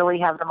 They really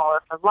have them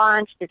over for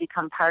lunch. They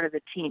become part of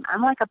the team.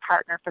 I'm like a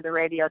partner for the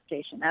radio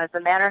station. And as a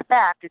matter of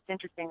fact, it's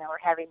interesting that we're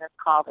having this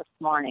call this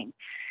morning.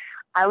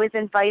 I was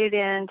invited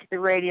into the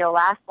radio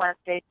last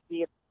Wednesday to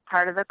be a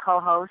part of the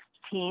co-host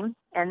team.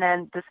 And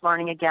then this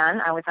morning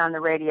again, I was on the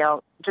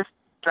radio just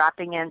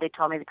dropping in. They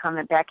told me to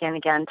come back in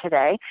again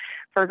today.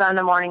 So I was on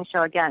the morning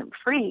show again,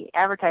 free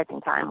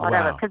advertising time,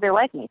 whatever, because they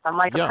like me. So I'm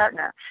like a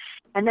partner.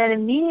 And then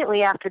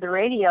immediately after the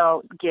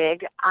radio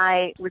gig,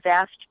 I was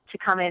asked to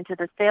come into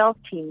the sales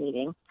team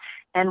meeting.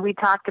 And we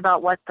talked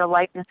about what the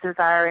likenesses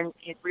are in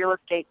real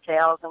estate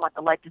sales and what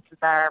the likenesses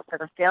are for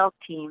the sales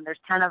team. There's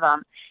 10 of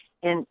them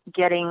in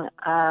getting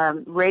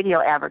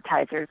radio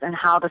advertisers, and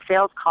how the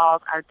sales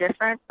calls are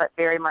different but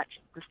very much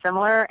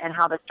similar, and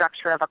how the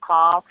structure of a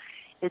call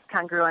is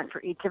congruent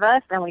for each of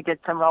us. And we did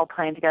some role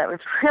playing together. It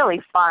was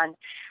really fun.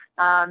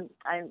 I'm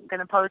going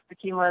to post the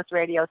Cumulus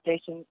radio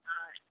station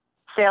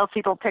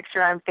salespeople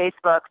picture on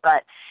Facebook,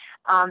 but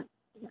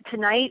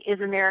tonight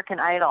is American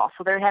Idol.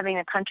 So they're having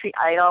a Country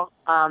Idol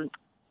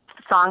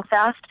Song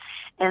Fest,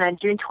 and on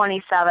June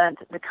 27th,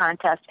 the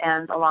contest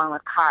ends along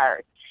with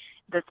cars.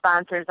 The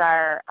sponsors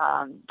are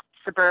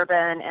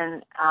Suburban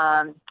and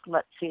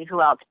let's see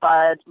who else,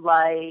 Bud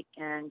Light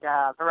and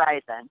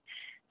Verizon.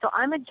 So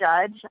I'm a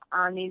judge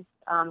on these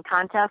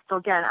contests. So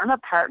again, I'm a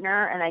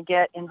partner, and I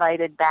get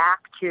invited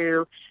back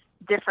to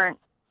different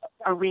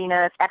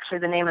arenas. Actually,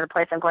 the name of the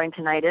place I'm going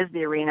tonight is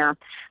the arena,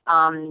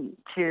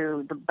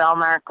 to the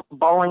Belmark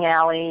Bowling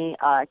Alley,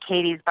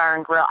 Katie's Bar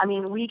and Grill. I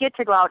mean, we get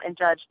to go out and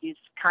judge these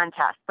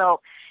contests.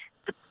 So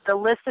the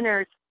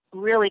listeners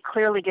really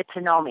clearly get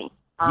to know me.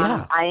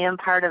 I am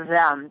part of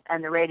them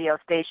and the radio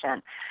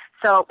station.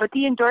 So, but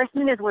the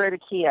endorsement is where the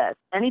key is.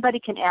 Anybody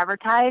can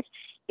advertise.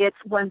 It's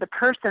when the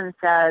person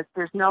says,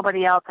 there's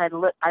nobody else I'd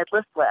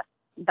list with.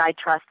 I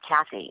trust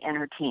Kathy and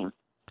her team.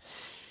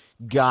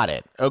 Got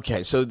it.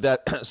 Okay, so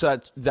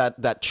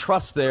that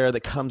trust there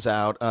that comes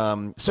out.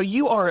 So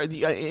you are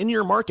in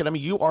your market. I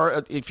mean, you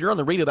are, if you're on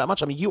the radio that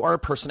much, I mean, you are a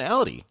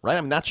personality, right?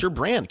 I mean, that's your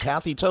brand,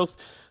 Kathy Toth.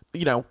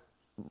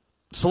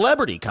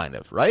 Celebrity kind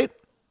of, right?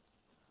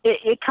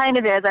 It kind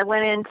of is. I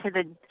went into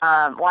the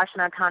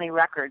Washington County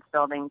Records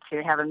building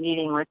to have a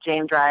meeting with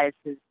James Dries,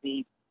 who's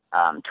the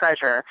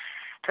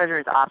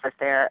treasurer's office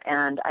there,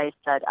 and I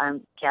said,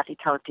 I'm Kathy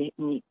Toth, to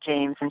meet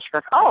James, and she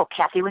goes, oh,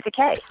 Kathy with a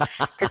K,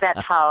 because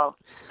that's how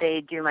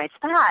they do my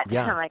spot.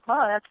 Yeah. And I'm like,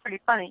 oh, that's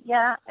pretty funny.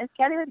 Yeah, it's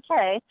Kathy with a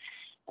K.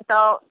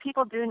 So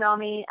people do know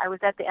me. I was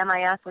at the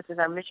MIS, which is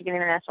our Michigan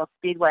International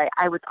Speedway.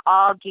 I was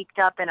all geeked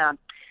up in a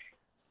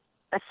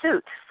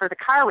suit for the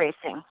car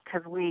racing,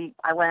 because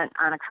I went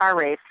on a car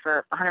race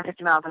for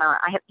 150 miles an hour.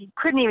 You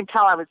couldn't even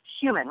tell I was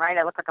human, right?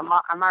 I looked like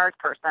a Mars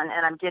person,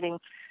 and I'm getting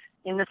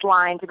in this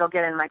line to go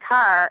get in my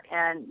car,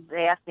 and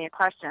they asked me a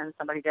question.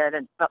 Somebody did,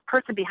 and the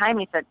person behind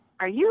me said,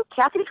 "Are you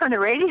Kathy from the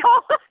radio?"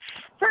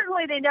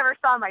 Certainly, they never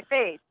saw my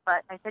face,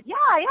 but I said, "Yeah,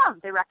 I am."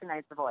 They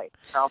recognized the voice.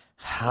 So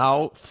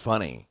how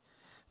funny.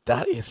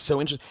 That is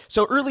so interesting.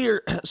 So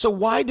earlier, so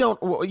why don't,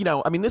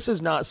 I mean, this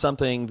is not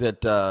something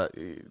that,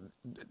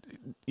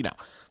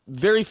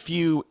 very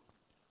few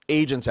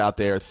agents out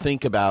there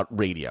think about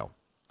radio.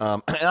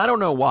 And I don't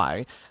know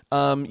why.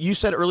 You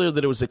said earlier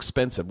that it was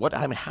expensive.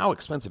 How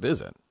expensive is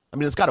it? I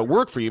mean, it's got to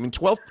work for you. I mean,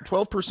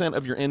 12%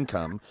 of your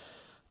income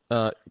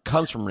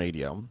comes from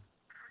radio.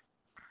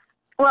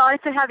 Well,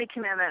 it's a heavy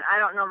commitment. I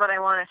don't know that I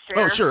want to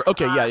share. Oh, sure.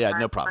 Okay. Yeah.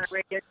 No problem. On a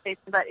radio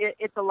station, but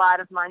it's a lot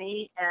of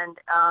money, and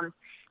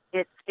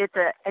it's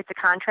a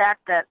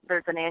contract that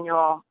there's an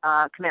annual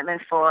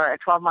commitment for a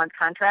 12-month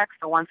contract.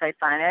 So once I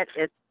sign it,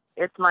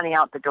 it's money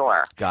out the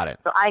door. Got it.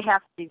 So I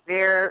have to be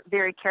very,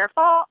 very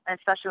careful,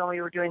 especially when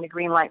we were doing the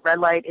green light, red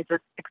light. Is this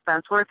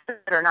expense worth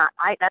it or not?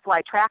 That's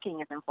why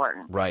tracking is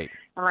important. Right.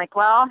 I'm like,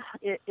 well,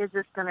 is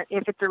this gonna?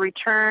 If it's a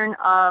return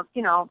of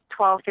 12,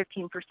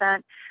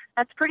 15%,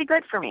 that's pretty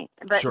good for me.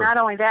 But Sure. Not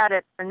only that,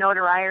 it's the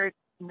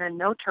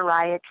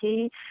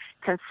notoriety,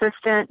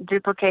 consistent,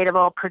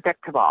 duplicatable,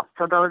 predictable.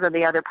 So those are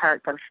the other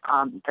parts of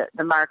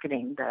the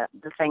marketing, the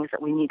things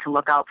that we need to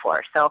look out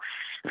for. So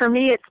for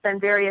me, it's been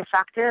very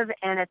effective.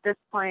 And at this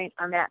point,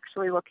 I'm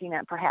actually looking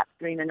at perhaps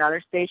doing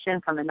another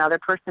station from another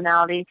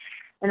personality.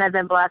 And I've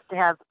been blessed to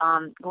have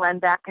Glenn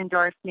Beck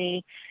endorse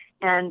me.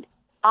 And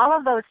all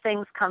of those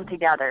things come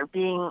together,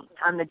 being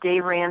on the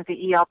Dave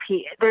Ramsey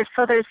ELP. There's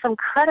some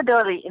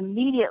credibility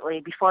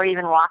immediately before you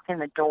even walk in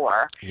the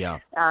door. Yeah.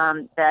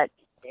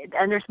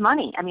 And there's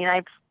money. I mean,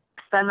 I've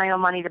spent my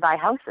own money to buy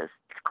houses,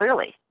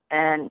 clearly.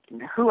 And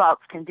who else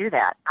can do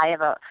that? I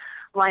have a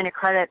line of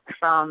credit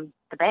from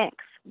the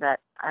banks that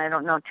I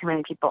don't know too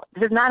many people.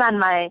 This is not on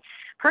my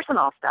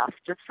personal stuff,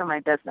 just for my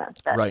business.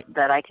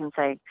 That I can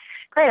say,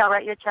 great, I'll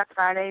write you a check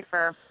Friday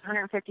for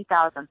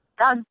 $150,000.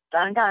 Done.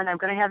 I'm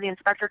going to have the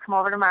inspector come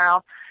over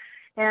tomorrow,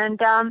 and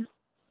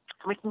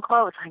we can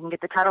close. I can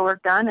get the title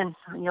work done, and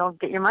you'll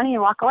get your money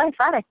and walk away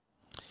Friday.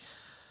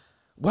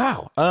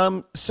 Wow.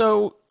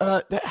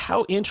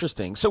 How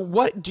interesting. So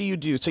what do you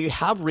do? So you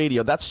have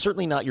radio. That's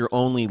certainly not your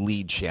only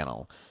lead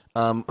channel.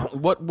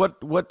 What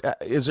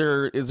is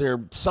there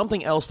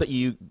something else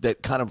that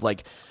kind of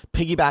like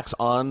piggybacks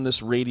on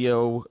this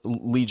radio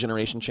lead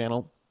generation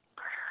channel?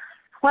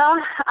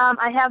 Well,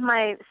 I have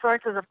my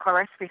sources, of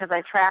course, because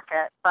I track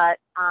it. But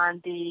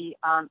on the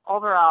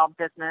overall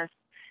business,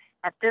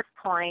 at this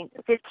point,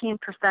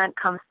 15%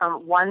 comes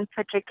from one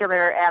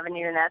particular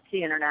avenue, and that's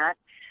the internet.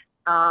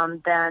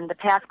 Then the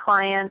past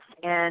clients,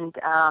 and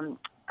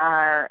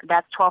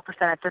that's 12%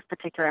 at this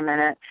particular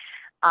minute.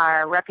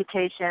 Our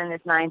reputation is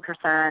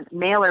 9%.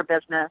 Mailer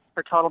business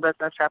for total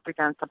business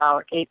represents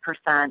about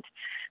 8%.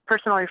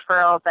 Personal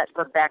referrals, that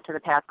goes back to the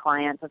past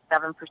clients, is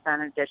 7%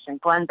 addition.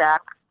 Glenn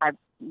Beck,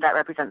 that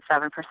represents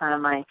 7%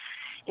 of my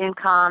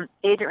income.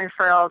 Agent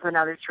referrals,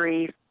 another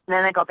 3%. And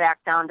then I go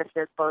back down to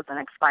FISBOs and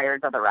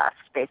expired of the rest,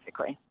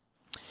 basically.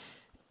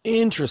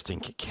 Interesting.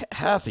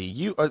 Kathy,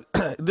 you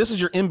this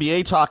is your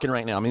MBA talking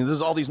right now. I mean, this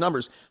is all these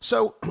numbers.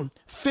 So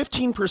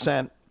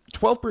 15%,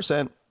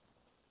 12%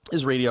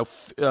 is radio, or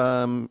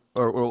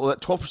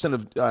 12%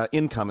 of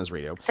income is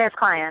radio. Past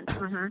clients.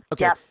 Mm-hmm.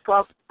 Okay. Yeah,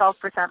 12%.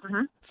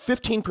 Mm-hmm.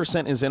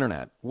 15% is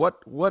internet.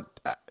 What?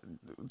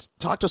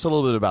 Talk to us a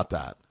little bit about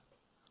that.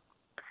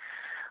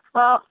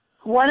 Well,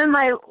 one of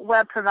my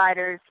web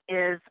providers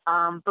is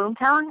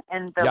Boomtown,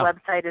 and the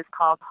website is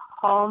called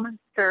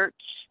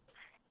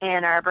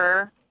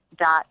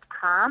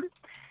homesearchannarbor.com.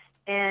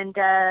 And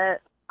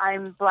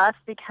I'm blessed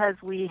because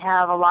we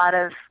have a lot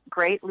of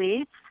great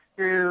leads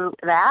through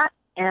that,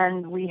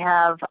 and we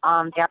have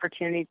the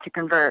opportunity to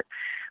convert.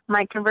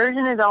 My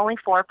conversion is only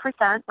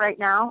 4% right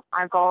now.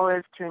 Our goal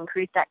is to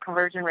increase that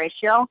conversion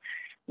ratio.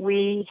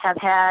 We have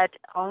had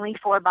only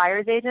 4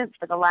 buyer's agents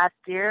for the last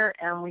year,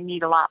 and we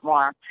need a lot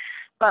more.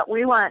 But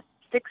we want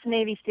 6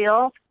 Navy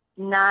SEALs,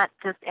 not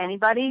just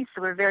anybody,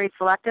 so we're very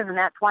selective, and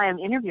that's why I'm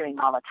interviewing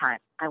all the time.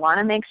 I want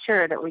to make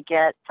sure that we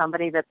get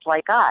somebody that's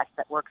like us,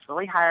 that works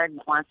really hard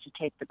and wants to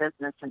take the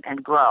business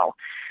and grow.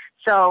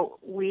 So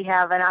we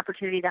have an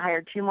opportunity to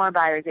hire 2 more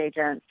buyer's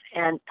agents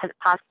and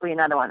possibly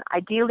another one.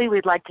 Ideally,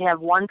 we'd like to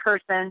have one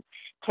person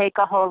take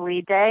a whole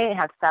lead day,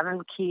 have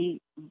 7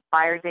 key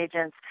buyer's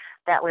agents.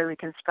 That way we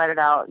can spread it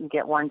out and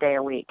get 1 day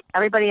a week.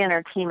 Everybody in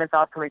our team is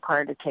also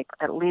required to take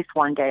at least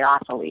 1 day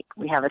off a week.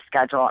 We have a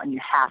schedule, and you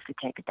have to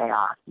take a day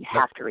off. You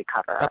have to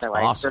recover. That's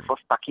otherwise awesome. This will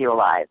suck you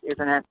alive,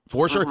 isn't it?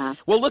 For sure.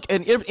 Mm-hmm. Well, look,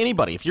 and if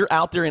anybody, if you're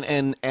out there in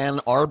Ann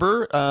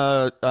Arbor,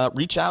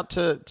 reach out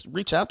to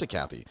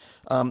Kathy.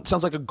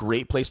 Sounds like a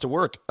great place to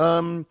work.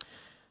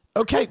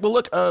 Okay. Well,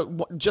 look,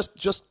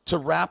 just to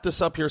wrap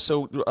this up here.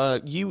 So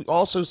you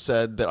also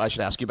said that I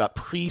should ask you about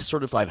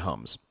pre-certified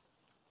homes.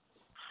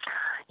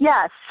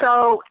 Yeah,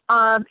 so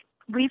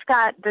we've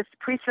got this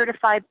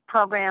pre-certified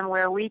program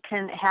where we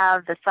can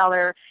have the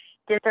seller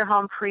get their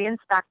home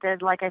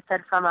pre-inspected, like I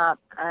said, from a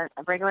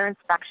regular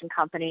inspection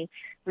company.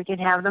 We can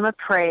have them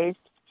appraised,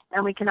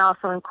 And we can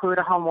also include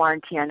a home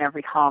warranty on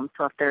every home.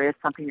 So if there is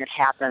something that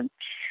happens,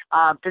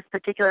 this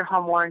particular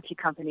home warranty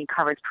company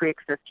covers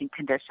pre-existing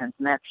conditions,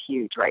 and that's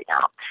huge right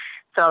now.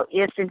 So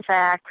if, in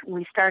fact,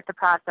 we start the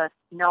process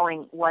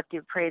knowing what the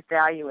appraised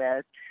value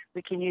is,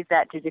 we can use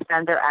that to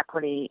defend their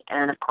equity,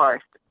 and, of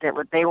course,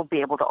 they will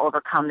be able to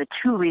overcome the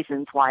two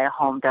reasons why a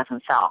home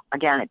doesn't sell.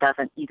 Again, it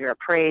doesn't either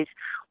appraise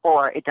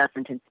or it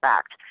doesn't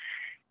inspect.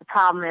 The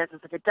problem is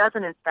if it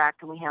doesn't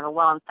inspect and we have a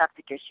well and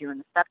septic issue and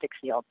the septic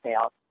field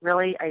fails,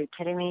 really, are you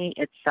kidding me?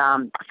 It's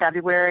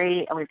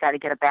February and we've got to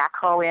get a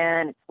backhoe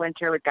in. It's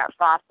winter. We've got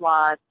frost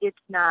laws. It's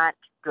not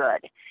good,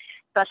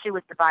 especially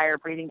with the buyer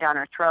breathing down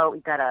our throat.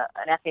 We've got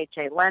an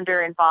FHA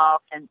lender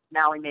involved, and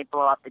now we may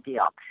blow up the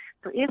deal.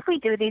 So if we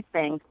do these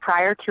things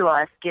prior to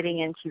us getting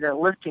into the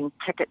listing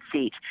ticket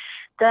seat,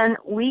 then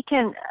we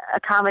can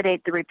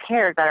accommodate the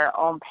repairs at our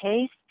own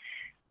pace,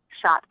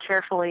 shop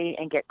carefully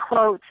and get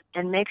quotes,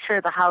 and make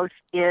sure the house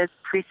is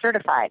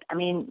pre-certified. I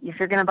mean, if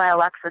you're going to buy a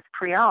Lexus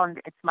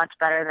pre-owned, it's much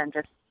better than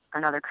just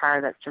another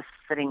car that's just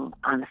sitting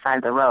on the side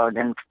of the road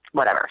and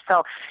whatever.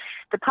 So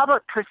the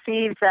public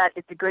perceives that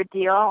it's a good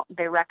deal.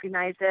 They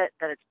recognize it,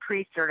 that it's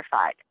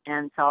pre-certified.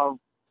 And so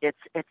it's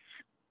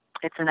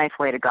a nice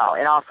way to go.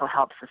 It also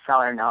helps the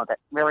seller know that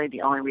really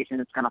the only reason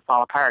it's going to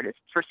fall apart is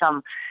for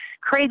some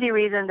crazy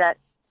reason that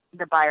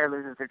the buyer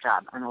loses their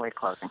job on the way to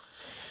closing.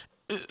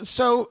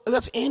 So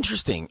that's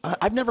interesting.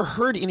 I've never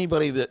heard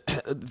anybody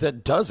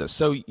that does this.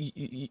 So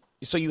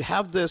you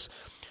have this.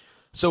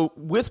 So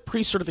with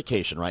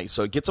pre-certification, right?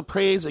 So it gets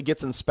appraised, it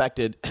gets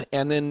inspected,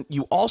 and then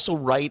you also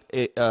write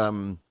it.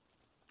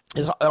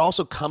 It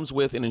also comes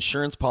with an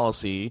insurance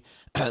policy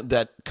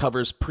that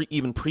covers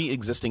even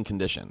pre-existing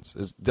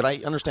conditions. Did I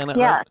understand that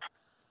right?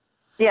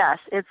 Yes.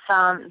 It's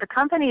the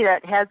company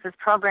that has this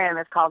program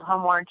is called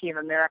Home Warranty of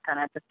America, and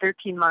it's a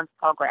 13-month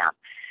program.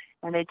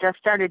 And they just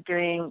started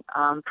doing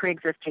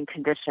pre-existing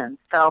conditions.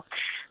 So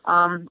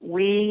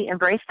we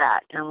embrace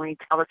that, and we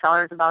tell the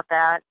sellers about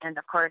that. And,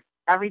 of course,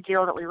 every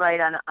deal that we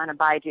write on a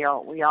buy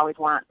deal, we always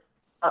want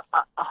a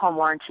home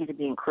warranty to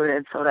be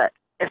included so that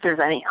if there's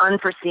any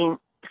unforeseen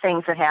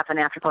things that happen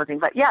after closing.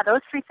 But, yeah,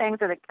 those three things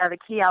are the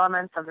key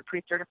elements of the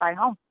pre-certified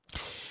home.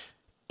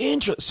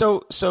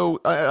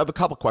 So I have a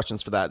couple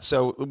questions for that.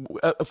 So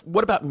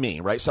what about me,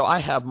 right? So I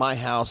have my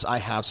house. I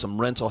have some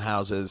rental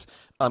houses.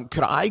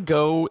 Could I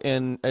go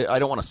and I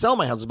don't want to sell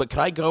my houses, but could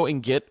I go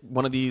and get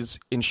one of these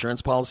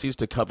insurance policies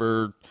to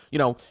cover,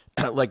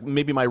 like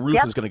maybe my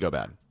roof is going to go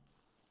bad?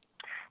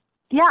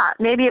 Yeah,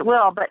 maybe it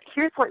will. But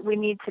here's what we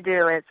need to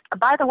do is,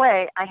 by the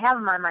way, I have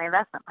them on my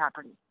investment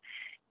property.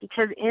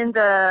 Because in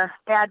the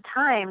bad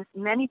times,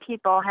 many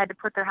people had to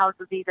put their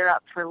houses either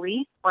up for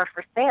lease or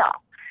for sale.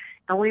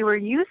 And we were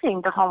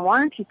using the home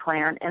warranty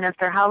plan, and if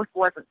their house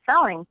wasn't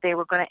selling, they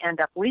were going to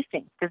end up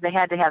leasing because they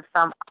had to have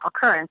some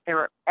occurrence. They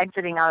were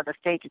exiting out of the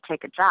state to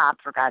take a job,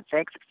 for God's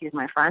sakes, excuse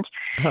my French.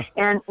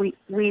 And we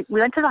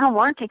went to the home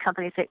warranty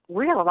company and said,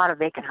 we have a lot of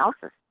vacant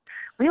houses.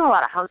 We have a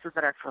lot of houses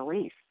that are for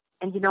lease.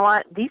 And you know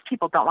what? These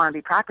people don't want to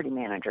be property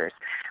managers.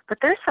 But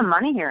there's some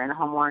money here in the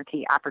home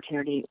warranty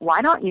opportunity.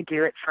 Why don't you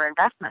do it for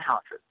investment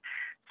houses?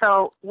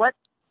 So what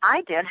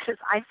I did is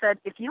I said,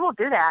 if you will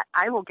do that,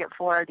 I will get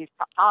 4 of these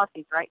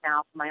policies right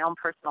now for my own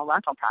personal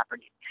rental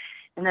properties.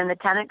 And then the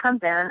tenant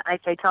comes in. I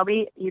say,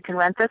 Toby, you can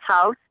rent this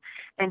house,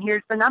 and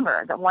here's the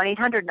number, the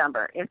 1-800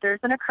 number. If there's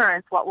an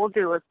occurrence, what we'll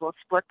do is we'll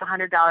split the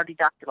 $100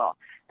 deductible.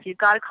 If you've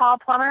got to call a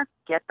plumber,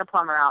 get the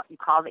plumber out. You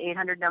call the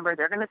 800 number.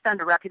 They're going to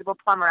send a reputable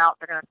plumber out.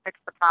 They're going to fix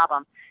the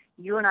problem.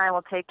 You and I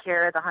will take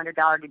care of the $100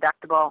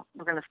 deductible.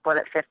 We're going to split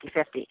it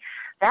 50-50.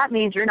 That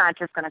means you're not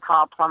just going to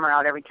call a plumber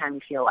out every time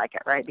you feel like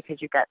it, right?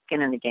 Because you've got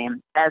skin in the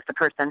game as the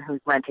person who's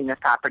renting this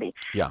property.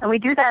 Yeah. And we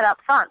do that up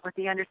front with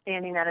the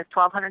understanding that it's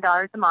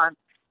 $1,200 a month.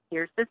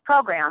 Here's this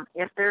program.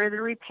 If there is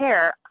a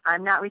repair,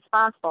 I'm not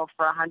responsible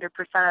for 100%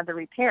 of the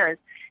repairs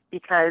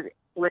because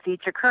with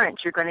each occurrence,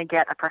 you're going to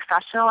get a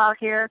professional out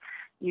here.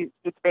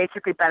 It's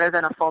basically better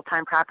than a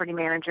full-time property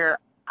manager.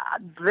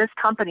 This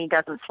company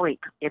doesn't sleep.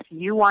 If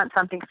you want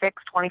something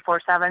fixed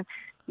 24/7,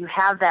 you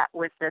have that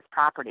with this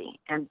property.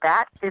 And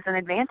that is an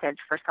advantage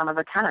for some of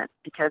the tenants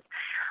because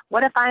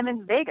what if I'm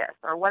in Vegas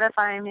or what if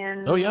I'm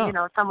in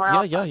somewhere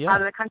else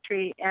out of the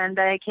country and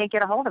they can't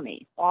get a hold of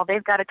me? Well,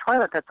 they've got a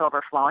toilet that's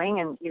overflowing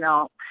and,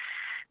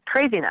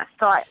 craziness.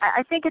 So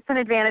I think it's an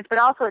advantage, but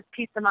also it's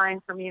peace of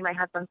mind for me and my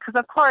husband because,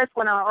 of course,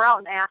 when we're out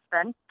in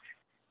Aspen,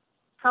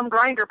 some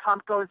grinder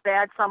pump goes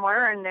bad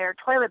somewhere and their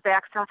toilet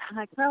backs up. I'm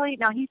like, really?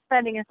 Now he's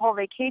spending his whole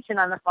vacation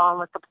on the phone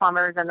with the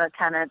plumbers and the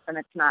tenants, and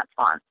it's not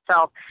fun.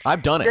 So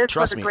I've done it. This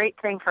Trust was me. A great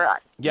thing for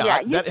us. Yeah,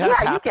 that has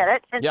happened. You get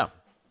it. And yeah.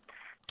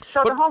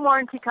 So the home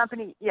warranty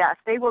company, yes,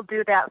 they will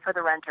do that for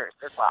the renters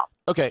as well.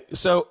 Okay,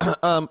 so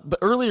but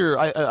earlier,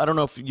 I don't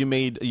know if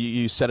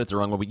you said it the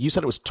wrong way, but you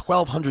said it was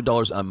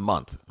 $1,200 a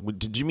month.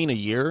 Did you mean a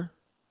year?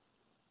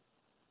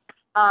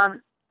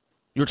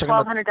 You were talking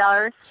 $1,200.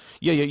 about,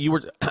 yeah. You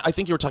were. I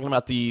think you were talking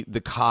about the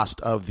cost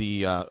of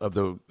the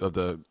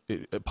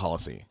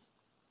policy.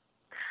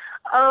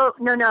 Oh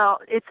no!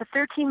 It's a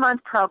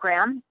 13-month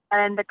program,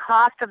 and the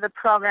cost of the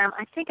program,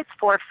 I think it's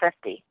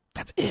 $450.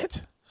 That's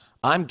it.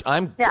 I'm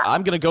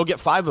gonna go get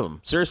 5 of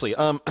them. Seriously.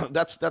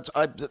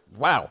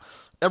 Wow.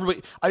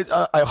 Everybody,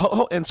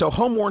 and so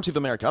Home Warranty of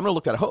America. I'm gonna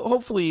look at it.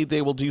 Hopefully,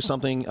 they will do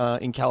something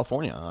in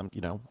California.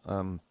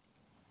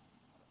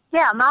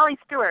 Yeah, Molly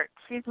Stewart.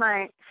 She's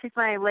my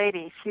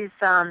lady. She's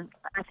I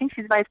think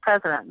she's vice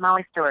president.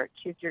 Molly Stewart.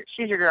 She's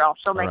your girl.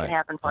 She'll make it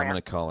happen for you. I'm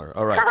gonna call her.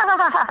 All right.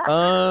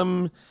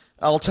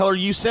 I'll tell her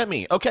you sent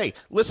me. Okay.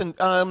 Listen.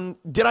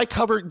 Did I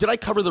cover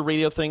the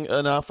radio thing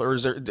enough, or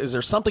is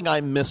there something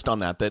I missed on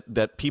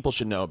that people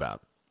should know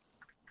about?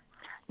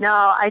 No,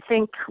 I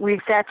think we've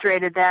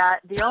saturated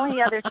that. The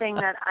only other thing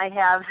that I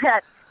have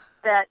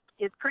that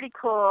is pretty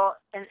cool,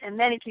 and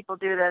many people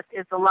do this,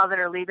 is the Love It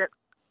or Leave It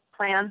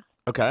plan.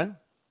 Okay.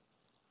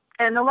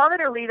 And the Love It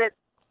or Leave It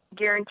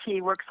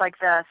guarantee works like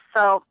this.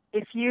 So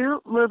if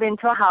you move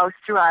into a house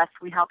through us,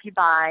 we help you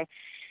buy.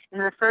 In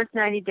the first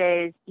 90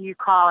 days, you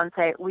call and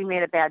say, we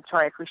made a bad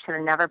choice. We should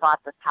have never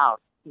bought this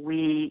house.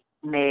 We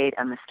made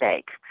a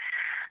mistake.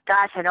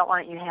 Gosh, I don't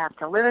want you to have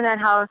to live in that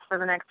house for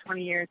the next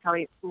 20 years.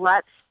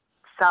 Let's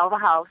sell the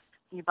house.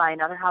 You buy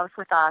another house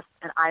with us,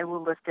 and I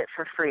will list it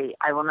for free.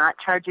 I will not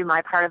charge you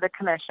my part of the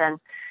commission.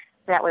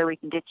 That way we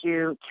can get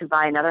you to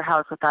buy another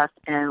house with us,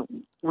 and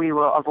we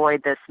will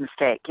avoid this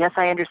mistake. Yes,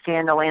 I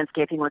understand the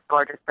landscaping was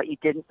gorgeous, but you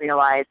didn't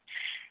realize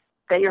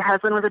that your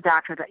husband was a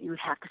doctor, that you would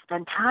have to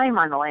spend time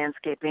on the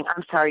landscaping.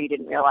 I'm sorry you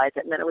didn't realize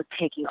it, and that it was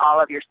taking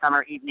all of your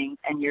summer evenings,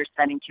 and you're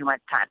spending too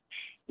much time.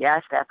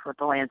 Yes, that's what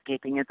the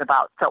landscaping is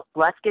about. So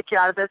let's get you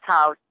out of this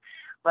house.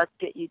 Let's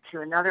get you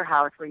to another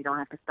house where you don't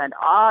have to spend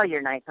all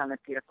your nights on this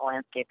beautiful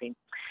landscaping.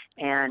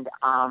 And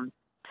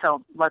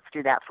so let's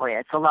do that for you.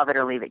 It's a Love It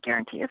or Leave It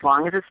guarantee, as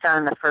long as it's done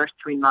in the first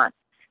 3 months.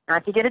 Now,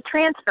 if you get a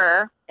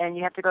transfer and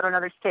you have to go to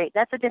another state,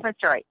 that's a different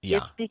story. Yeah.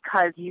 It's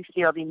because you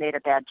feel you made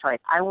a bad choice.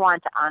 I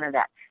want to honor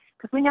that,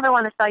 because we never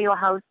want to sell you a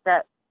house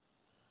that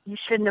you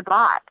shouldn't have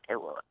bought.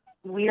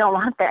 We don't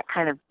want that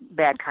kind of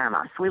bad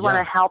karma. So we want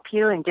to help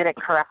you and get it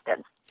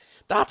corrected.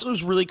 That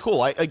was really cool.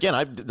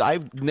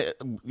 I've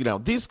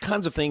these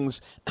kinds of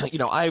things,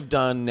 I've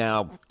done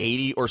now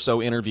 80 or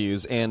so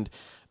interviews, and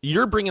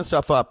you're bringing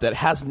stuff up that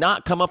has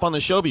not come up on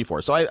the show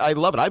before. So I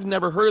love it. I've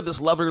never heard of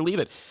this Love It or Leave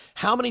It.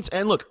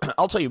 And look,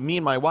 I'll tell you, me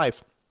and my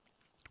wife,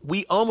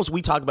 we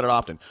talk about it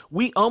often.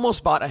 We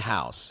almost bought a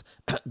house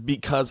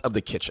because of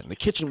the kitchen. The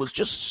kitchen was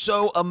just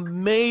so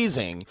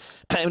amazing,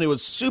 and it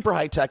was super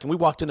high tech. And we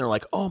walked in there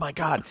like, oh my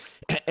God.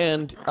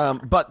 And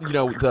but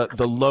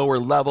the lower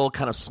level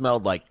kind of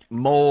smelled like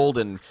mold,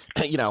 and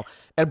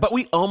but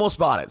we almost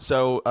bought it.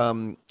 So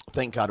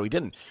thank God we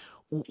didn't.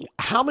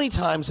 How many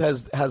times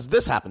has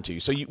this happened to you?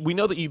 So we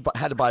know that you've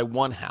had to buy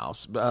one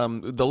house.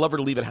 The Love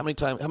It or Leave It. How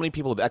many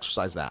people have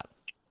exercised that?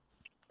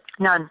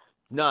 None.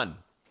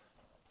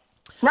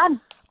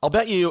 I'll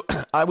bet you,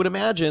 I would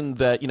imagine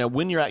that,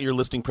 when you're at your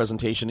listing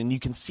presentation and you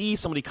can see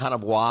somebody kind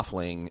of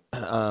waffling,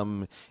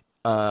 and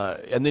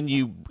then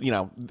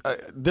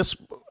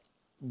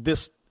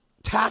this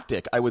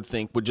tactic, I would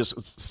think, would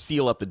just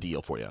steal up the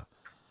deal for you.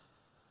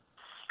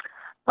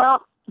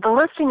 Well, the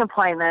listing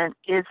appointment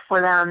is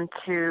for them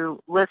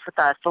to list with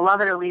us. The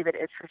Love It or Leave It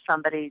is for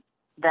somebody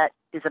that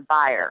is a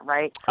buyer,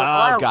 right?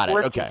 So got it.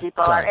 Okay.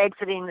 People are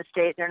exiting the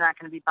state. They're not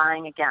going to be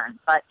buying again.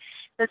 But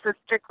this is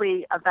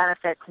strictly a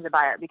benefit to the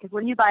buyer, because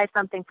when you buy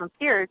something from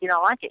Sears, you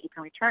don't like it, you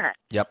can return it.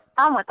 Yep. The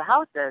problem with the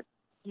house is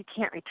you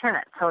can't return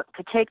it. So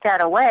to take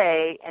that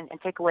away and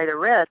take away the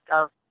risk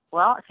of,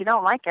 well, if you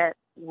don't like it,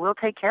 we'll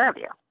take care of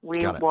you.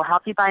 We will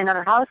help you buy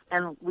another house,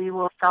 and we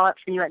will sell it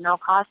for you at no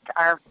cost to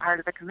our part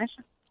of the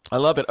commission. I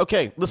love it.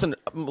 Okay, listen,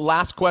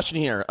 last question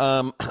here.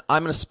 I'm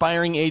an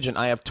aspiring agent.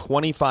 I have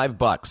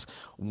 $25.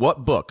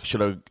 What book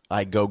should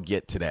I go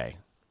get today?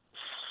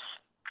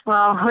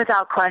 Well,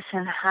 without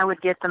question, I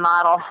would get the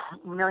Model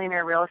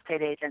Millionaire Real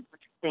Estate Agent,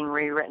 which is being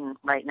rewritten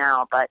right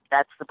now, but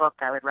that's the book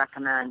I would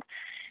recommend.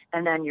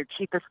 And then your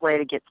cheapest way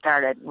to get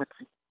started, which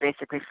is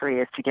basically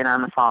free, is to get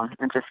on the phone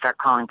and just start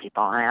calling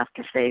people and ask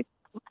if they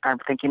are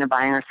thinking of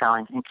buying or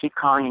selling, and keep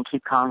calling and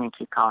keep calling and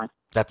keep calling.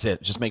 That's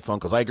it. Just make phone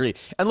calls. I agree.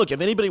 And look,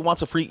 if anybody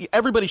wants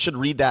everybody should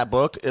read that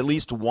book at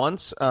least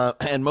once,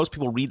 and most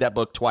people read that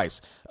book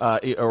twice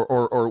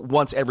or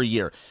once every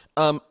year.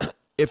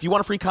 If you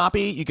want a free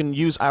copy, you can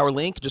use our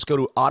link. Just go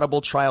to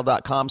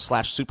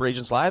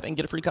audibletrial.com/superagentslive and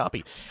get a free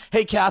copy.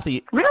 Hey,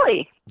 Kathy.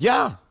 Really?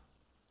 Yeah.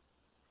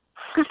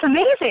 It's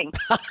amazing.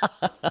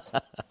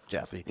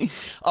 Kathy.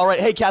 All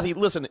right. Hey, Kathy,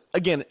 listen,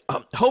 again,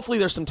 hopefully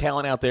there's some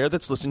talent out there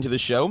that's listening to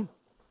this show.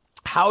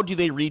 How do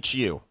they reach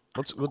you?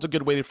 What's a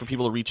good way for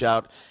people to reach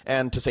out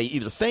and to say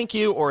either thank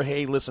you or,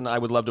 hey, listen, I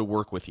would love to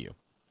work with you?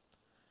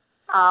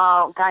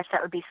 Oh, gosh,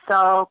 that would be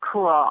so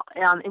cool.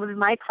 It would be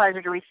my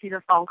pleasure to receive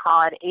a phone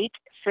call at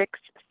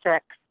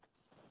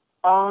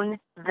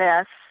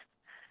 866-OWN-THIS,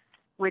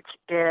 which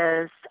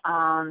is,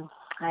 I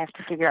have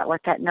to figure out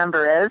what that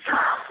number is.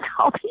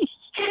 Let me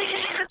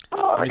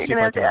see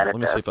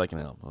if I can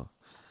help.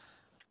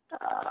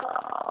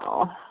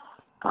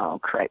 Oh,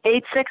 correct.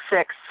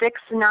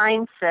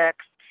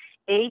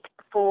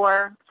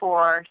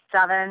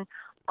 866-696-8447,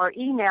 or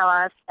email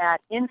us at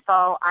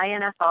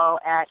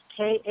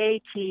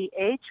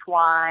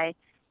info@kathytoth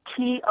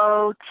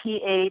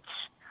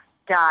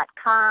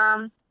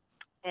toth.com,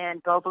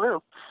 and go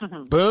blue.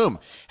 Boom.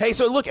 Hey,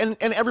 so look, and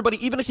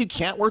everybody, even if you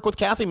can't work with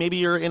Kathy, maybe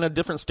you're in a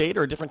different state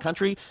or a different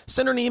country,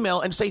 send her an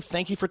email and say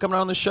thank you for coming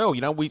on the show.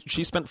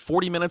 She spent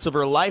 40 minutes of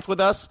her life with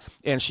us,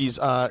 and she's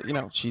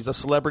she's a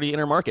celebrity in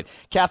her market.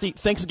 Kathy,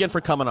 thanks again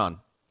for coming on.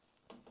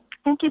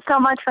 Thank you so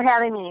much for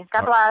having me.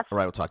 God bless. All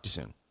right, we'll talk to you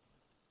soon.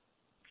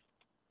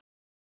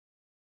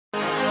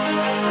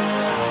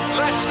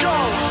 Let's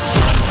go.